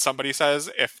matter what somebody says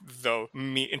if the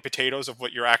meat and potatoes of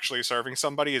what you're actually serving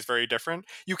somebody is very different.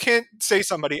 You can't say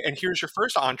somebody, and here's your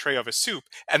first entree of a soup,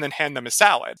 and then hand them a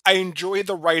salad. I enjoy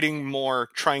the writing more,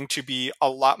 trying to be a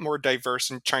lot more diverse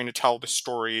and trying to tell the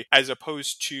story, as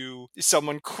opposed to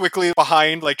someone quickly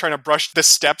behind, like trying to brush the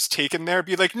steps taken there,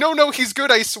 be like, no, he's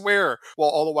good, I swear, while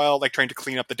all the while like trying to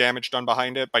clean up the damage done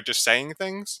behind it by just saying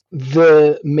things.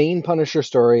 The main Punisher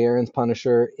story, Aaron's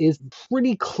Punisher, is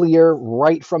pretty clear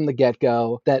right from the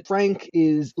get-go that Frank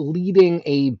is leading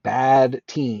a bad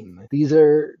team. These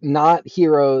are not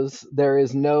heroes. There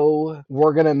is no,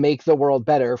 we're going to make the world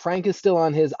better. Frank is still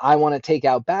on his, I want to take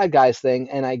out bad guys thing,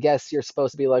 and I guess you're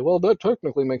supposed to be like, well, that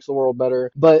technically makes the world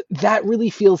better. But that really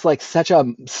feels like such a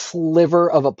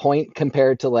sliver of a point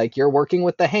compared to, like, you're working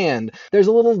with the hand. There's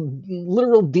a little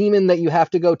literal demon that you have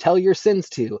to go tell your sins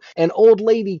to. An old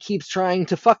lady keeps trying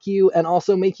to fuck you and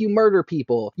also make you murder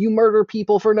people. You murder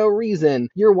people for no reason.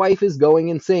 Your wife is going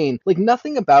insane. Like,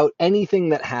 nothing about anything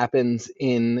that happens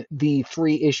in the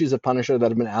 3 issues of Punisher that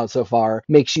have been out so far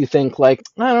makes you think, like,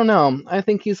 I don't know, I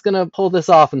think he's gonna pull this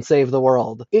off and save the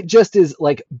world. It just is,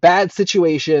 like, bad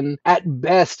situation. At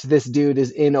best, this dude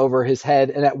is in over his head,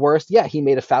 and at worst, yeah, he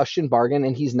made a Faustian bargain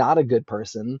and he's not a good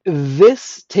person.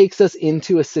 This takes us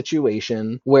into a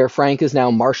situation where Frank is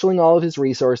now marshaling all of his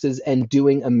resources and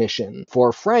doing a mission.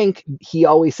 For Frank, he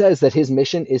always says that his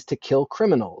mission is to kill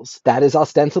criminals. That is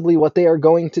ostensibly what they are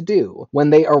going to do. When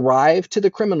they arrive to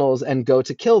the criminals and go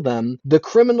to kill them, the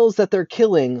criminals that they're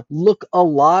killing look a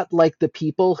lot like the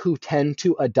people who tend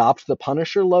to adopt the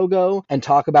Punisher logo and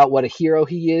talk about what a hero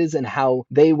he is and how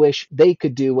they wish they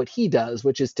could do what he does,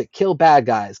 which is to kill bad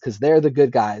guys because they're the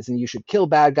good guys, and you should kill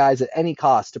bad guys at any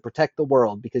cost to protect the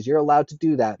world because you're allowed to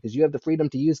do that because you have the freedom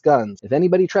to use guns. If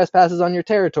anybody trespasses on your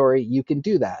territory, you can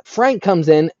do that. Frank comes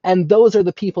in, and those are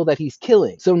the people that he's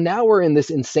killing. So now we're in this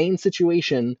insane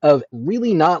situation of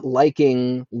really not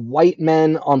liking white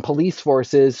men on police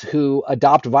forces who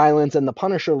adopt violence and the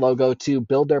Punisher logo to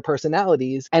build their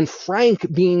personalities, and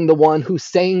Frank being the one who's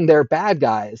saying they're bad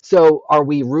guys. So are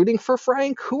we rooting for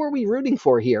Frank? Who are we rooting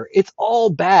for here? It's all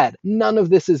bad. None of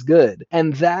this is good.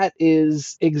 And that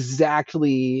is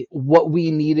exactly what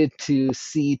we needed to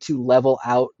see to level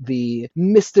out the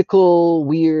mystical,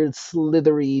 weird,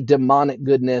 slithery, demonic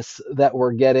goodness that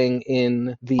we're getting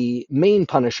in the main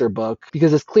Punisher book.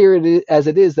 Because as clear as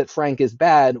it is that Frank is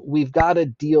bad, we've got to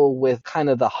deal with kind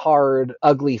of the hard,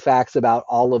 ugly facts about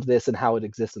all of this and how it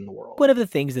exists in the world. One of the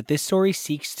things that this story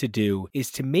seeks to do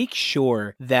is to make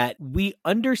sure that we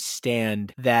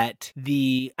understand that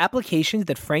the applications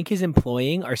that Frank is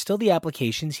employing are still the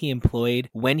applications he employed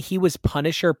when he was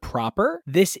Punisher proper.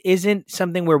 This isn't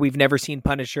something where we've never seen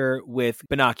Punisher with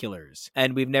binoculars,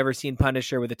 and we've never seen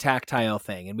Punisher with a tactile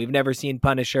thing, and we've never seen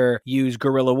Punisher use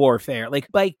guerrilla warfare.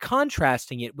 Like, by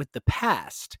contrasting it with the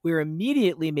past, we're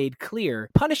immediately made clear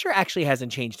Punisher actually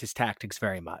hasn't changed his tactics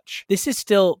very much. This is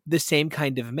still the same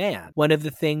kind of man. One of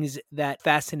the things that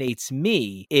fascinates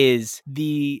me is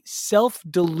the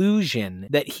self-delusion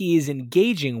that he is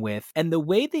engaging with, and the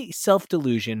way the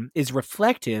self-delusion is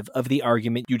reflective of the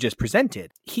argument you just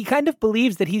presented. He kind of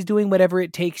believes that he's doing whatever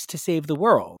it takes to save the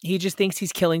world. He just thinks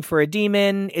he's killing for a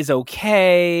demon is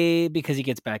okay because he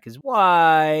gets back his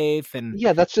wife, and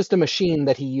yeah, that's just a machine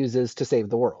that he uses to save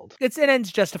the world. It's an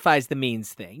ends justifies the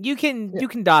means thing. You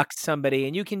can dox somebody,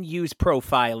 and you can use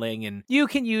profiling, and you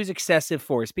can use excessive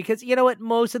force because, you know what,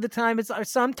 most of the time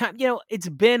it's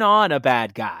been on a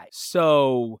bad guy,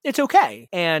 so it's okay.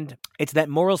 And it's that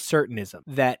moral certainism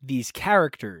that these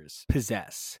characters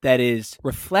possess that is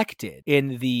reflected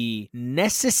in the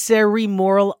necessary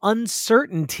moral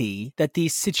uncertainty that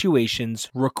these situations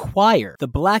require. The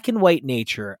black and white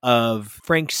nature of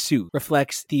Frank's suit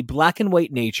reflects the black and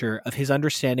white nature of his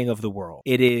understanding of the world.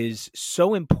 It is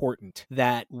so important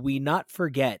that we not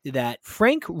forget that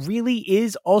Frank really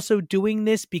is also doing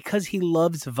this because he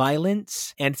loves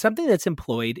violence, and something that's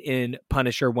employed in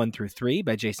Punisher 1-3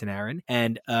 by Jason Aaron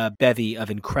and a bevy of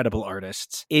incredible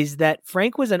artists is that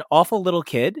Frank was an awful little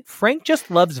kid. Frank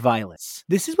just loves violence.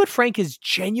 This is what Frank is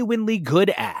genuinely good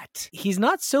at. He's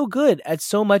not so good at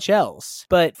so much else,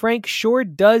 but Frank sure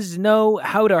does know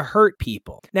how to hurt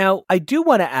people. Now, I do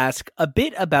want to ask a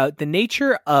bit about the nature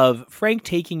nature of Frank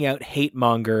taking out hate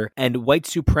monger and white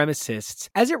supremacists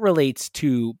as it relates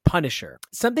to Punisher.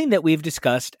 Something that we've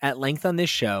discussed at length on this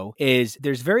show is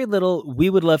there's very little we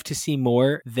would love to see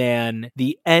more than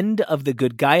the end of the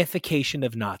good guyification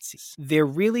of Nazis. There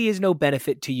really is no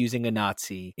benefit to using a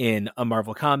Nazi in a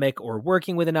Marvel comic or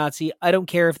working with a Nazi. I don't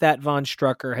care if that Von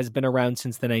Strucker has been around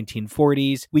since the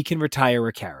 1940s. We can retire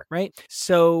a character, right?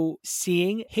 So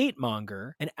seeing hate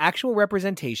monger, an actual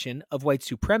representation of white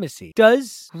supremacy,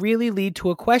 does really lead to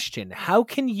a question. How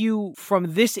can you,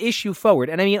 from this issue forward,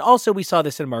 and I mean, also we saw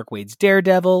this in Mark Waid's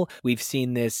Daredevil, we've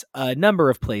seen this a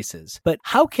number of places, but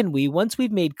how can we, once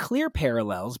we've made clear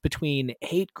parallels between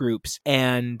hate groups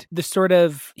and the sort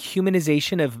of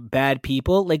humanization of bad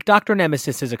people, like Dr.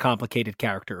 Nemesis is a complicated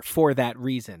character for that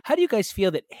reason. How do you guys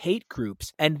feel that hate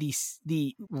groups and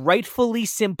the rightfully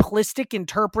simplistic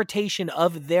interpretation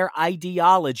of their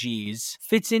ideologies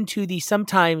fits into the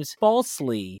sometimes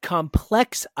falsely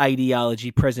complex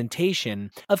ideology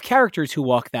presentation of characters who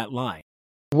walk that line?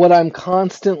 What I'm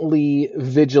constantly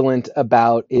vigilant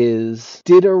about is,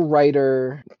 did a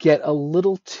writer get a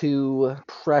little too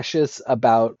precious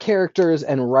about characters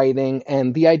and writing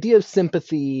and the idea of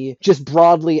sympathy just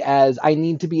broadly as I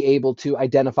need to be able to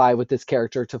identify with this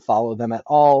character to follow them at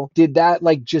all? Did that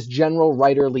just general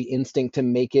writerly instinct to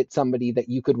make it somebody that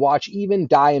you could watch even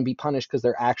die and be punished because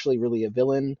they're actually really a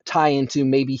villain tie into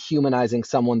maybe humanizing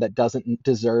someone that doesn't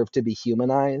deserve to be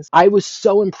humanized? I was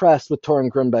so impressed with Torunn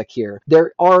Grønbekk here.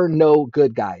 There are no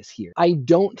good guys here. I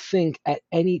don't think at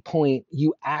any point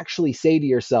you actually say to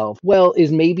yourself, well,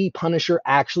 is maybe Punisher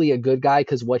actually a good guy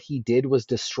because what he did was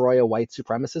destroy a white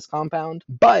supremacist compound?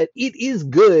 But it is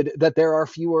good that there are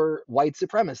fewer white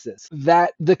supremacists.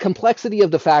 That the complexity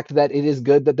of the fact that it is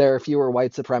good that there are fewer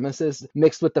white supremacists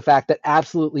mixed with the fact that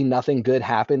absolutely nothing good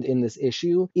happened in this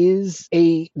issue is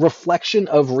a reflection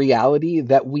of reality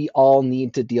that we all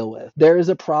need to deal with. There is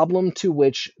a problem to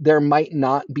which there might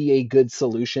not be a good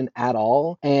solution at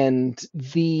all, and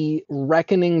the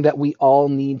reckoning that we all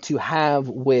need to have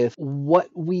with what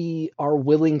we are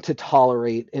willing to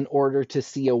tolerate in order to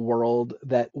see a world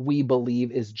that we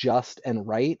believe is just and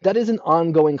right, that is an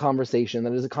ongoing conversation.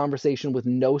 That is a conversation with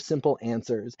no simple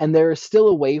answers, and there is still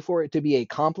a way for it to be a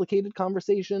complicated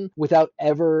conversation without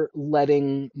ever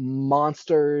letting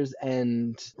monsters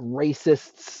and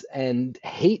racists and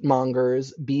hate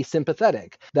mongers be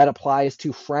sympathetic. That applies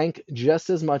to Frank just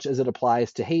as much as it applies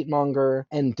to hate monger,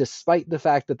 and despite the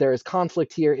fact that there is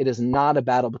conflict here, it is not a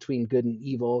battle between good and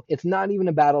evil. It's not even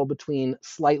a battle between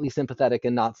slightly sympathetic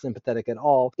and not sympathetic at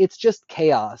all. It's just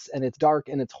chaos, and it's dark,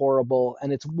 and it's horrible,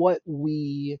 and it's what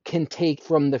we can take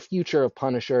from the future of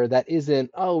Punisher that isn't,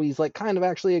 oh, he's kind of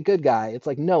actually a good guy. It's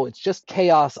no, it's just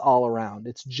chaos all around.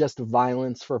 It's just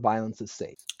violence for violence's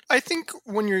sake. I think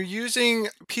when you're using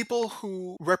people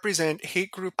who represent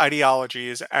hate group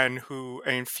ideologies and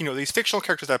these fictional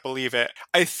characters that believe it,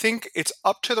 I think it's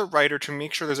up to the writer to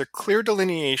make sure there's a clear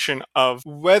delineation of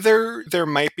whether there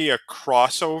might be a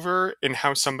crossover in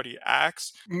how somebody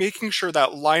acts, making sure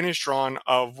that line is drawn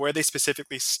of where they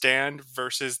specifically stand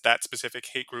versus that specific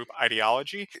hate group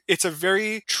ideology. It's a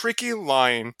very tricky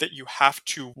line that you have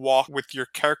to walk with your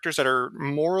characters that are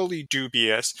morally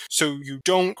dubious, so you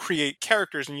don't create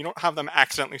characters and you don't have them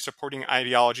accidentally supporting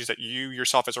ideologies that you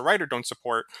yourself as a writer don't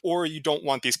support, or you don't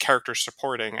want these characters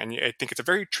supporting. And I think it's a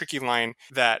very tricky line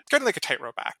that kind of like a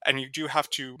tightrope act. And you do have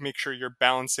to make sure you're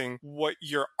balancing what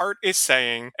your art is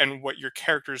saying and what your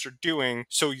characters are doing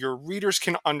so your readers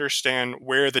can understand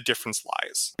where the difference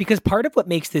lies. Because part of what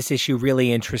makes this issue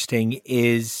really interesting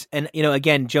is, and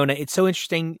again, Jonah, it's so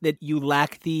interesting that you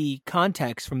lack the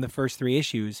context from the first 3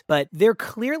 issues, but they're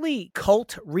clearly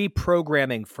cult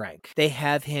reprogramming Frank. They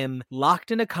have him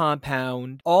locked in a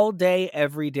compound all day,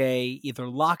 every day, either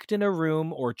locked in a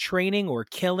room or training or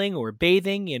killing or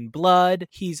bathing in blood.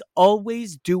 He's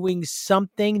always doing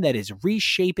something that is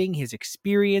reshaping his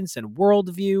experience and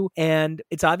worldview, and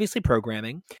it's obviously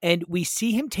programming. And we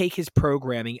see him take his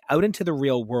programming out into the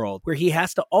real world, where he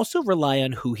has to also rely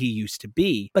on who he used to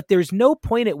be. But there's no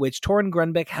point at which Torunn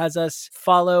Grønbekk has us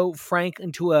follow Frank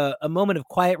into a moment of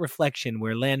quiet reflection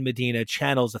where Lan Medina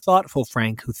channels a thoughtful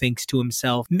Frank who thinks to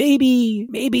himself, maybe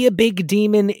a big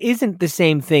demon isn't the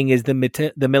same thing as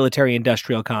the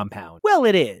military-industrial compound. well,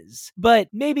 it is, but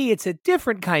maybe it's a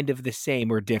different kind of the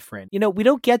same or different. We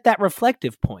don't get that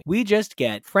reflective point. We just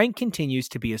get Frank continues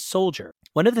to be a soldier.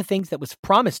 One of the things that was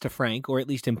promised to Frank, or at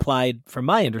least implied from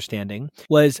my understanding,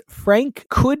 was Frank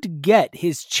could get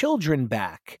his children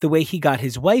back the way he got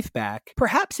his wife back,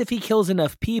 perhaps if he kills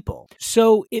enough people.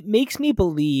 So it makes me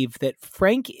believe that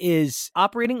Frank is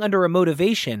operating under a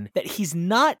motivation that he's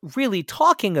not really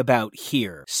talking about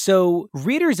here. So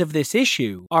readers of this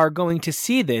issue are going to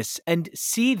see this and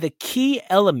see the key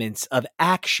elements of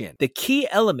action, the key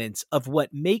elements of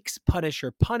what makes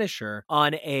Punisher Punisher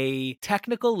on a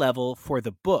technical level for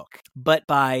the book. But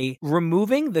by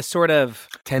removing the sort of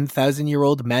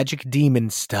 10,000-year-old magic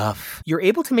demon stuff, you're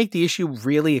able to make the issue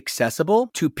really accessible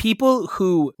to people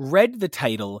who read the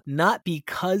title not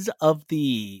because of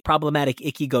the problematic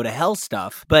icky go to hell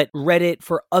stuff, but read it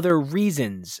for other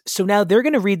reasons. So now they're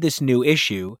going to read this new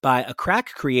issue by a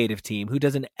crack creative team who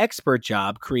does an expert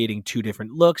job creating two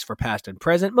different looks for past and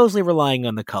present, mostly relying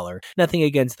on the color. Nothing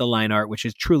against the line art, which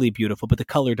is truly beautiful, but the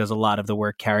color does a lot of the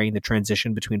work carrying the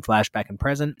transition between flashback and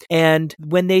present. And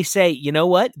when they say, you know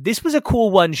what, this was a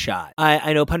cool one shot.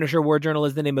 I know Punisher War Journal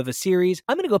is the name of a series.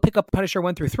 I'm going to go pick up Punisher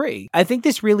 1 through 3. I think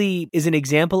this really is an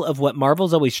example of what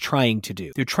Marvel's always trying to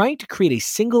do. They're trying to create a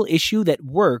single issue that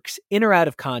works in or out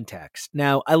of context.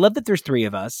 Now, I love that there's 3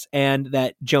 of us and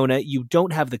that Jonah, you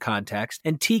don't have the context,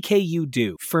 and TK, you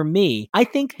do. For me, I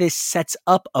think this sets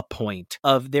up a point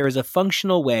of there is a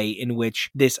functional way in which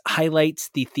this highlights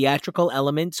the theatrical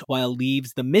elements while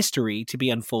leaves the mystery to be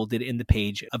unfolded in the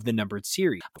page of the numbered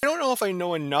series. I don't know if I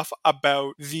know enough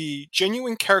about the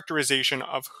genuine characterization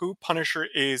of who Punisher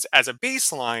is as a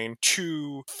baseline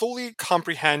to fully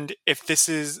comprehend if this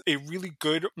is a really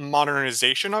good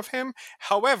modernization of him.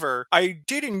 However, I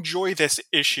did enjoy this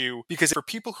issue because for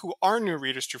people who are new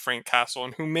readers to Frank Castle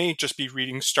and who may just be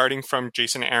reading starting from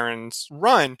Jason Aaron's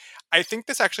run, I think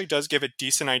this actually does give a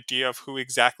decent idea of who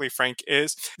exactly Frank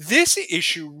is. This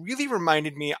issue really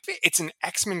reminded me, it's an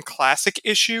X-Men classic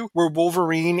issue where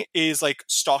Wolverine is like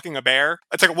stalking a bear.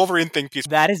 It's like a Wolverine think piece.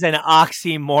 That is an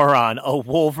oxymoron, a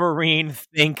Wolverine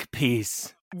think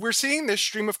piece. We're seeing this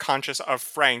stream of conscious of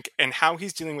Frank and how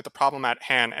he's dealing with the problem at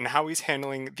hand and how he's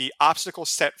handling the obstacles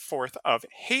set forth of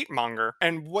Hatemonger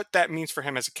and what that means for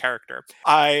him as a character.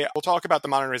 I will talk about the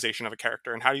modernization of a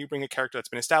character and how do you bring a character that's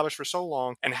been established for so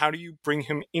long and how do you bring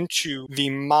him into the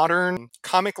modern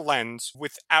comic lens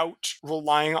without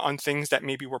relying on things that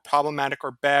maybe were problematic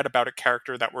or bad about a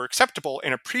character that were acceptable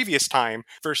in a previous time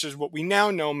versus what we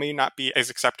now know may not be as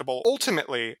acceptable.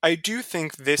 Ultimately, I do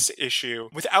think this issue,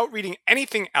 without reading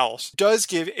anything else, does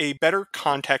give a better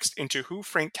context into who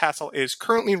Frank Castle is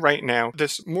currently right now,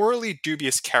 this morally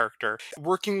dubious character,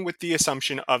 working with the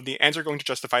assumption of the ends are going to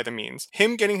justify the means.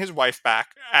 Him getting his wife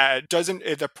back,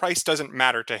 the price doesn't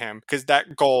matter to him because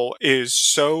that goal is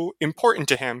so important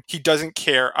to him, he doesn't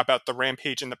care about the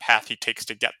rampage and the path he takes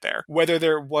to get there. Whether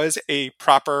there was a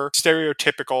proper,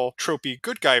 stereotypical, tropey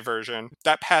good guy version,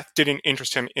 that path didn't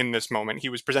interest him in this moment. He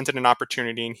was presented an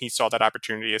opportunity and he saw that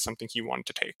opportunity as something he wanted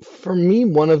to take. For me,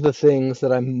 one of the things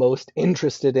that I'm most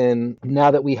interested in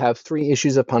now that we have 3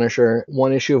 issues of Punisher,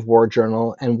 1 issue of War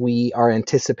Journal, and we are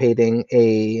anticipating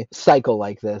a cycle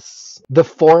like this, the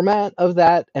format of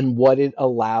that and what it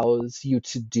allows you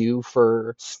to do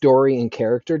for story and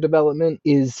character development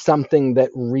is something that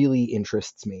really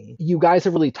interests me. You guys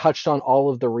have really touched on all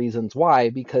of the reasons why,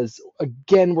 because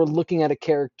again, we're looking at a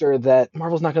character that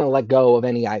Marvel's not going to let go of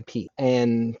any IP,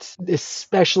 and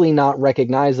especially not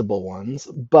recognizable ones.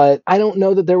 But I don't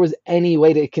know that there was any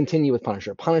way to continue with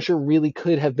Punisher. Punisher really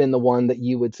could have been the one that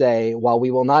you would say, while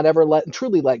we will not ever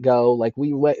truly let go, like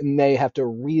we may have to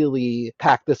really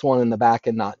pack this one in the back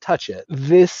and not touch it.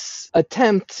 This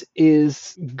attempt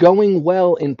is going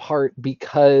well in part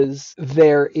because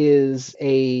there is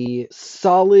a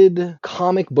solid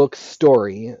comic book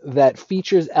story that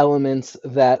features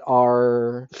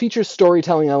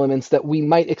storytelling elements that we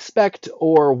might expect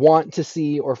or want to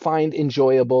see or find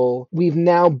enjoyable. We've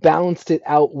now balanced it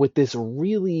out with this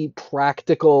really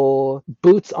practical,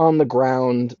 boots on the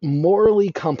ground,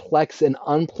 morally complex and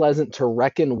unpleasant to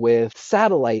reckon with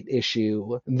satellite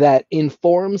issue that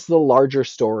informs the larger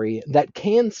story that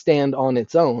can stand on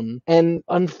its own. And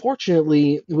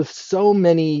unfortunately, with so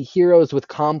many heroes with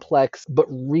complex but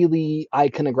really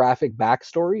iconographic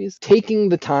backstories, taking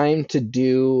the time to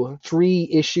do 3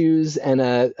 issues and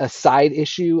a side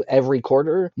issue every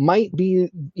quarter might be,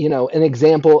 an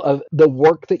example of the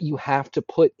work that you have have to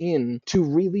put in to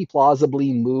really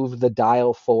plausibly move the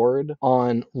dial forward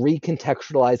on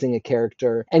recontextualizing a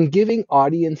character and giving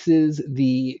audiences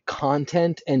the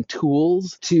content and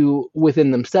tools to, within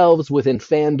themselves, within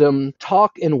fandom,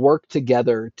 talk and work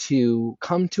together to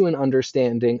come to an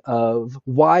understanding of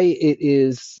why it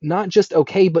is not just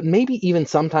okay, but maybe even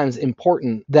sometimes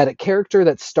important that a character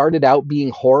that started out being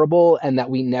horrible and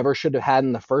that we never should have had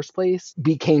in the first place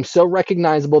became so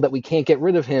recognizable that we can't get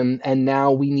rid of him, and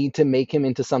now we need to make him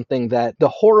into something that the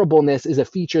horribleness is a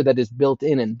feature that is built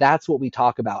in, and that's what we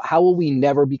talk about. How will we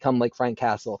never become like Frank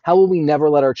Castle? How will we never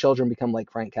let our children become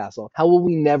like Frank Castle? How will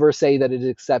we never say that it is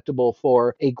acceptable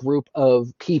for a group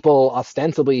of people,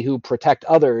 ostensibly who protect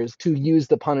others, to use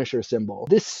the Punisher symbol?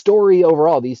 This story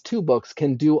overall, these two books,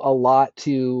 can do a lot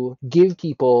to give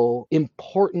people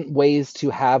important ways to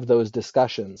have those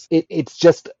discussions. It's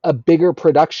just a bigger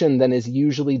production than is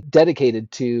usually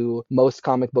dedicated to most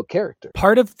comic book characters.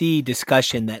 Part of the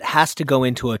discussion that has to go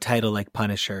into a title like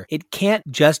Punisher, it can't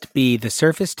just be the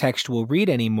surface textual read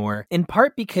anymore, in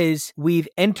part because we've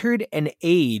entered an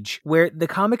age where the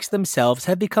comics themselves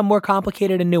have become more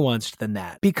complicated and nuanced than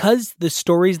that. Because the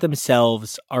stories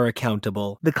themselves are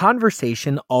accountable, the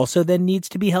conversation also then needs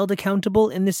to be held accountable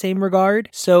in the same regard.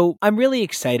 So I'm really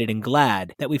excited and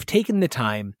glad that we've taken the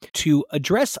time to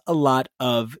address a lot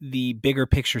of the bigger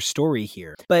picture story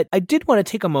here. But I did want to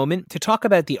take a moment to talk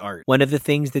about the art. One of the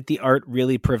things that the art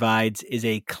really provides is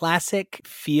a classic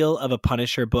feel of a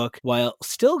Punisher book while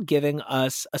still giving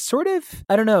us a sort of,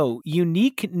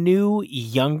 unique, new,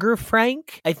 younger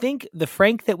Frank. I think the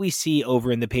Frank that we see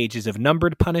over in the pages of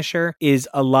Numbered Punisher is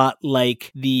a lot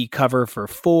like the cover for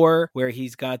 4, where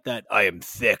he's got that "I am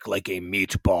thick like a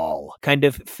meatball" kind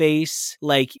of face.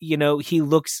 Like, he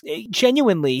looks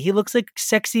he looks like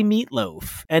sexy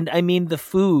meatloaf. And I mean the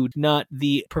food, not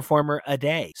the performer a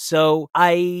day. So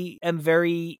I am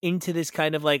very into this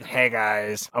kind of like, hey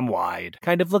guys, I'm wide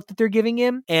kind of look that they're giving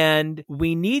him. And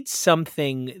we need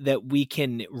something that we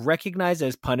can recognize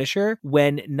as Punisher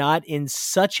when not in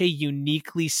such a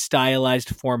uniquely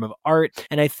stylized form of art.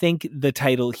 And I think the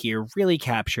title here really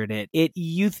captured it. It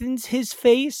youthens his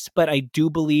face, but I do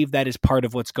believe that is part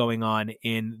of what's going on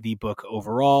in the book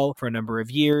overall. For a number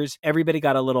of years, everybody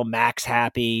got a little Max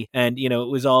happy, and it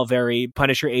was all very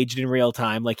Punisher aged in real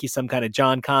time, like he's some kind of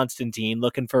John Constantine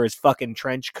looking for his fucking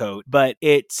trench coat. But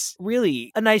it's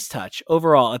really a nice touch.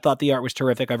 Overall, I thought the art was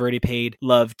terrific. I've already paid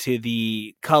love to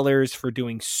the colors for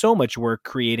doing so much work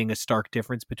creating a stark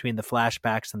difference between the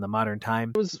flashbacks and the modern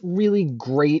time. It was really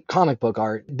great comic book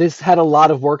art. This had a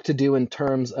lot of work to do in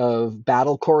terms of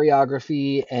battle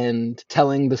choreography and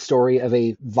telling the story of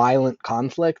a violent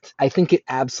conflict. I think it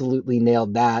absolutely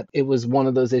nailed that. It was one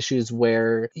of those issues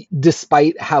where,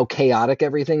 despite how chaotic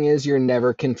everything is, you're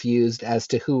never confused as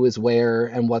to who is where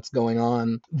and what's going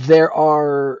on. There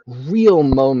are real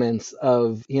moments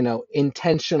of,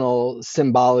 intentional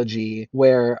symbology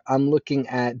where I'm looking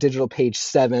at digital page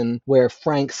 7, where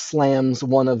Frank slams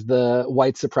one of the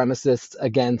white supremacists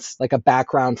against like a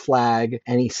background flag,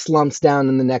 and he slumps down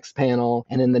in the next panel.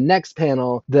 And in the next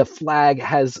panel, the flag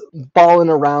has fallen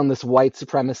around this white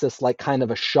supremacist like kind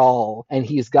of a shawl, and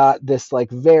he's got this like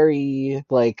very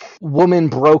like woman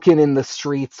broken in the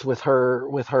streets with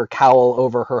her cowl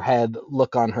over her head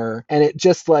look on her. And it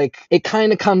just like, it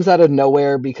kind of comes out of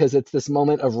nowhere because it's this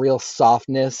moment of real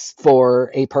softness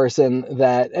for a person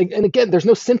that, and again, there's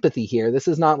no sympathy here. This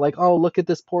is not like, oh, look at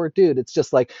this poor dude. It's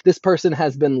just like, this person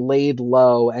has been laid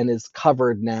low and is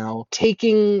covered now.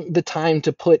 Taking the time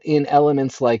to put in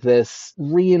elements like this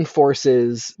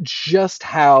reinforces just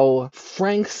how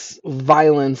Frank's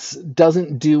violence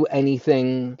doesn't do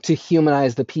anything to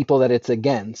humanize the people that it's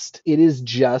against. It is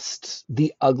just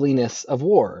the ugliness of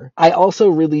war. I also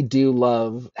really do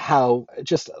love how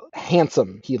just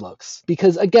handsome he looks.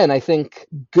 Because again, I think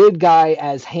good guy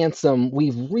as handsome,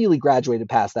 we've really graduated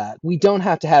past that. We don't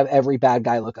have to have every bad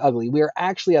guy look ugly. We are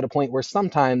actually at a point where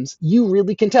sometimes you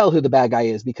really can tell who the bad guy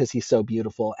is because he's so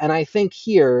beautiful. And I think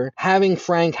here, having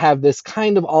Frank have this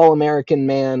kind of all-American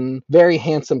man, very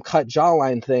handsome cut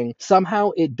jawline thing,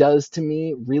 somehow it does to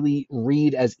me really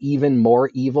read as even more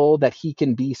evil that he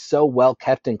can be so well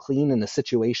kept and clean in a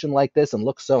situation like this and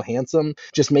look so handsome.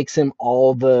 Just makes him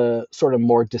all the sort of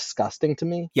more disgusting to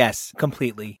me. Yes,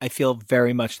 completely. I feel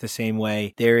very much the same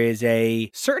way. There is a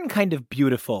certain kind of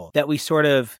beautiful that we sort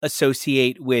of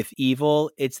associate with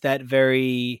evil. It's that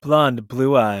very blonde,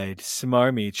 blue-eyed,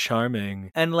 smarmy,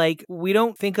 charming. And like, we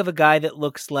don't think of a guy that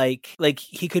looks like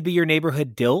he could be your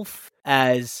neighborhood DILF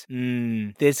as,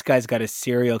 this guy's got a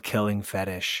serial killing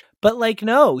fetish. But like,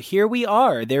 no, here we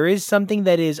are. There is something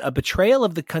that is a betrayal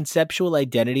of the conceptual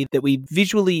identity that we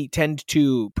visually tend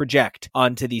to project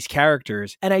onto these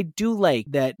characters. And I do like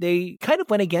that they kind of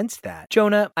went against that.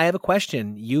 Jonah, I have a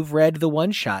question. You've read the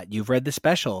one shot, you've read the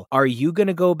special. Are you going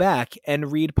to go back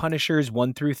and read Punishers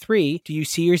 1 through 3? Do you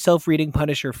see yourself reading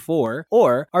Punisher 4?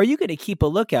 Or are you going to keep a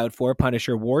lookout for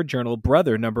Punisher War Journal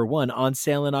Brother #1 on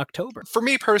sale in October? For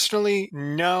me personally,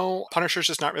 no. Punisher's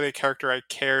just not really a character I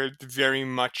cared very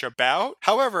much about.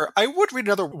 However, I would read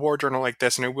another war journal like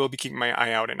this, and I will be keeping my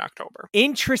eye out in October.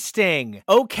 Interesting.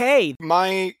 Okay.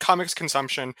 My comics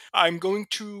consumption, I'm going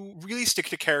to really stick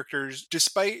to characters,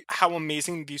 despite how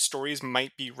amazing these stories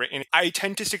might be written. I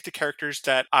tend to stick to characters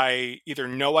that I either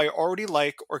know I already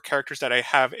like, or characters that I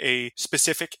have a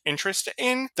specific interest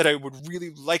in that I would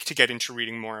really like to get into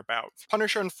reading more about.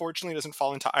 Punisher, unfortunately, doesn't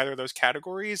fall into either of those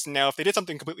categories. Now, if they did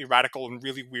something completely radical and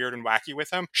really weird and wacky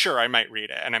with him, sure, I might read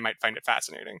it and I might find it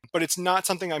fascinating. But it's not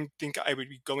something I think I would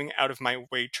be going out of my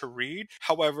way to read.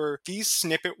 However, these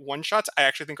snippet one-shots I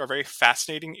actually think are very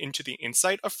fascinating into the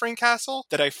insight of Frank Castle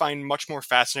that I find much more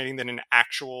fascinating than an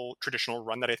actual traditional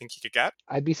run that I think he could get.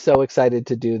 I'd be so excited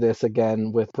to do this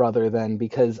again with Brother then,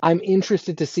 because I'm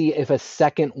interested to see if a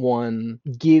second one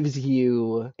gives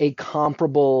you a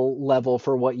comparable level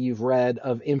for what you've read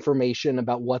of information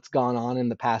about what's gone on in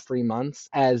the past 3 months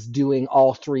as doing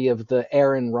all 3 of the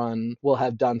Aaron run will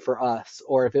have done for us,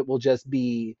 or if it will just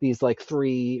be these like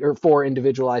 3 or 4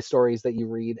 individualized stories that you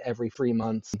read every 3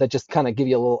 months that just kind of give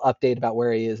you a little update about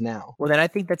where he is now. Well, then I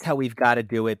think that's how we've got to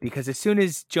do it, because as soon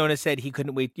as Jonah said he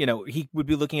couldn't wait, he would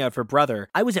be looking out for Brother,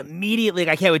 I was immediately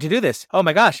like, I can't wait to do this. Oh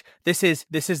my gosh, this is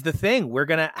the thing. We're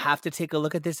going to have to take a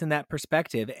look at this in that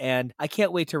perspective. And I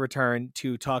can't wait to return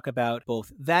to talk about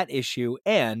both that issue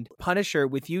and Punisher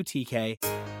with you,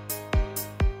 TK.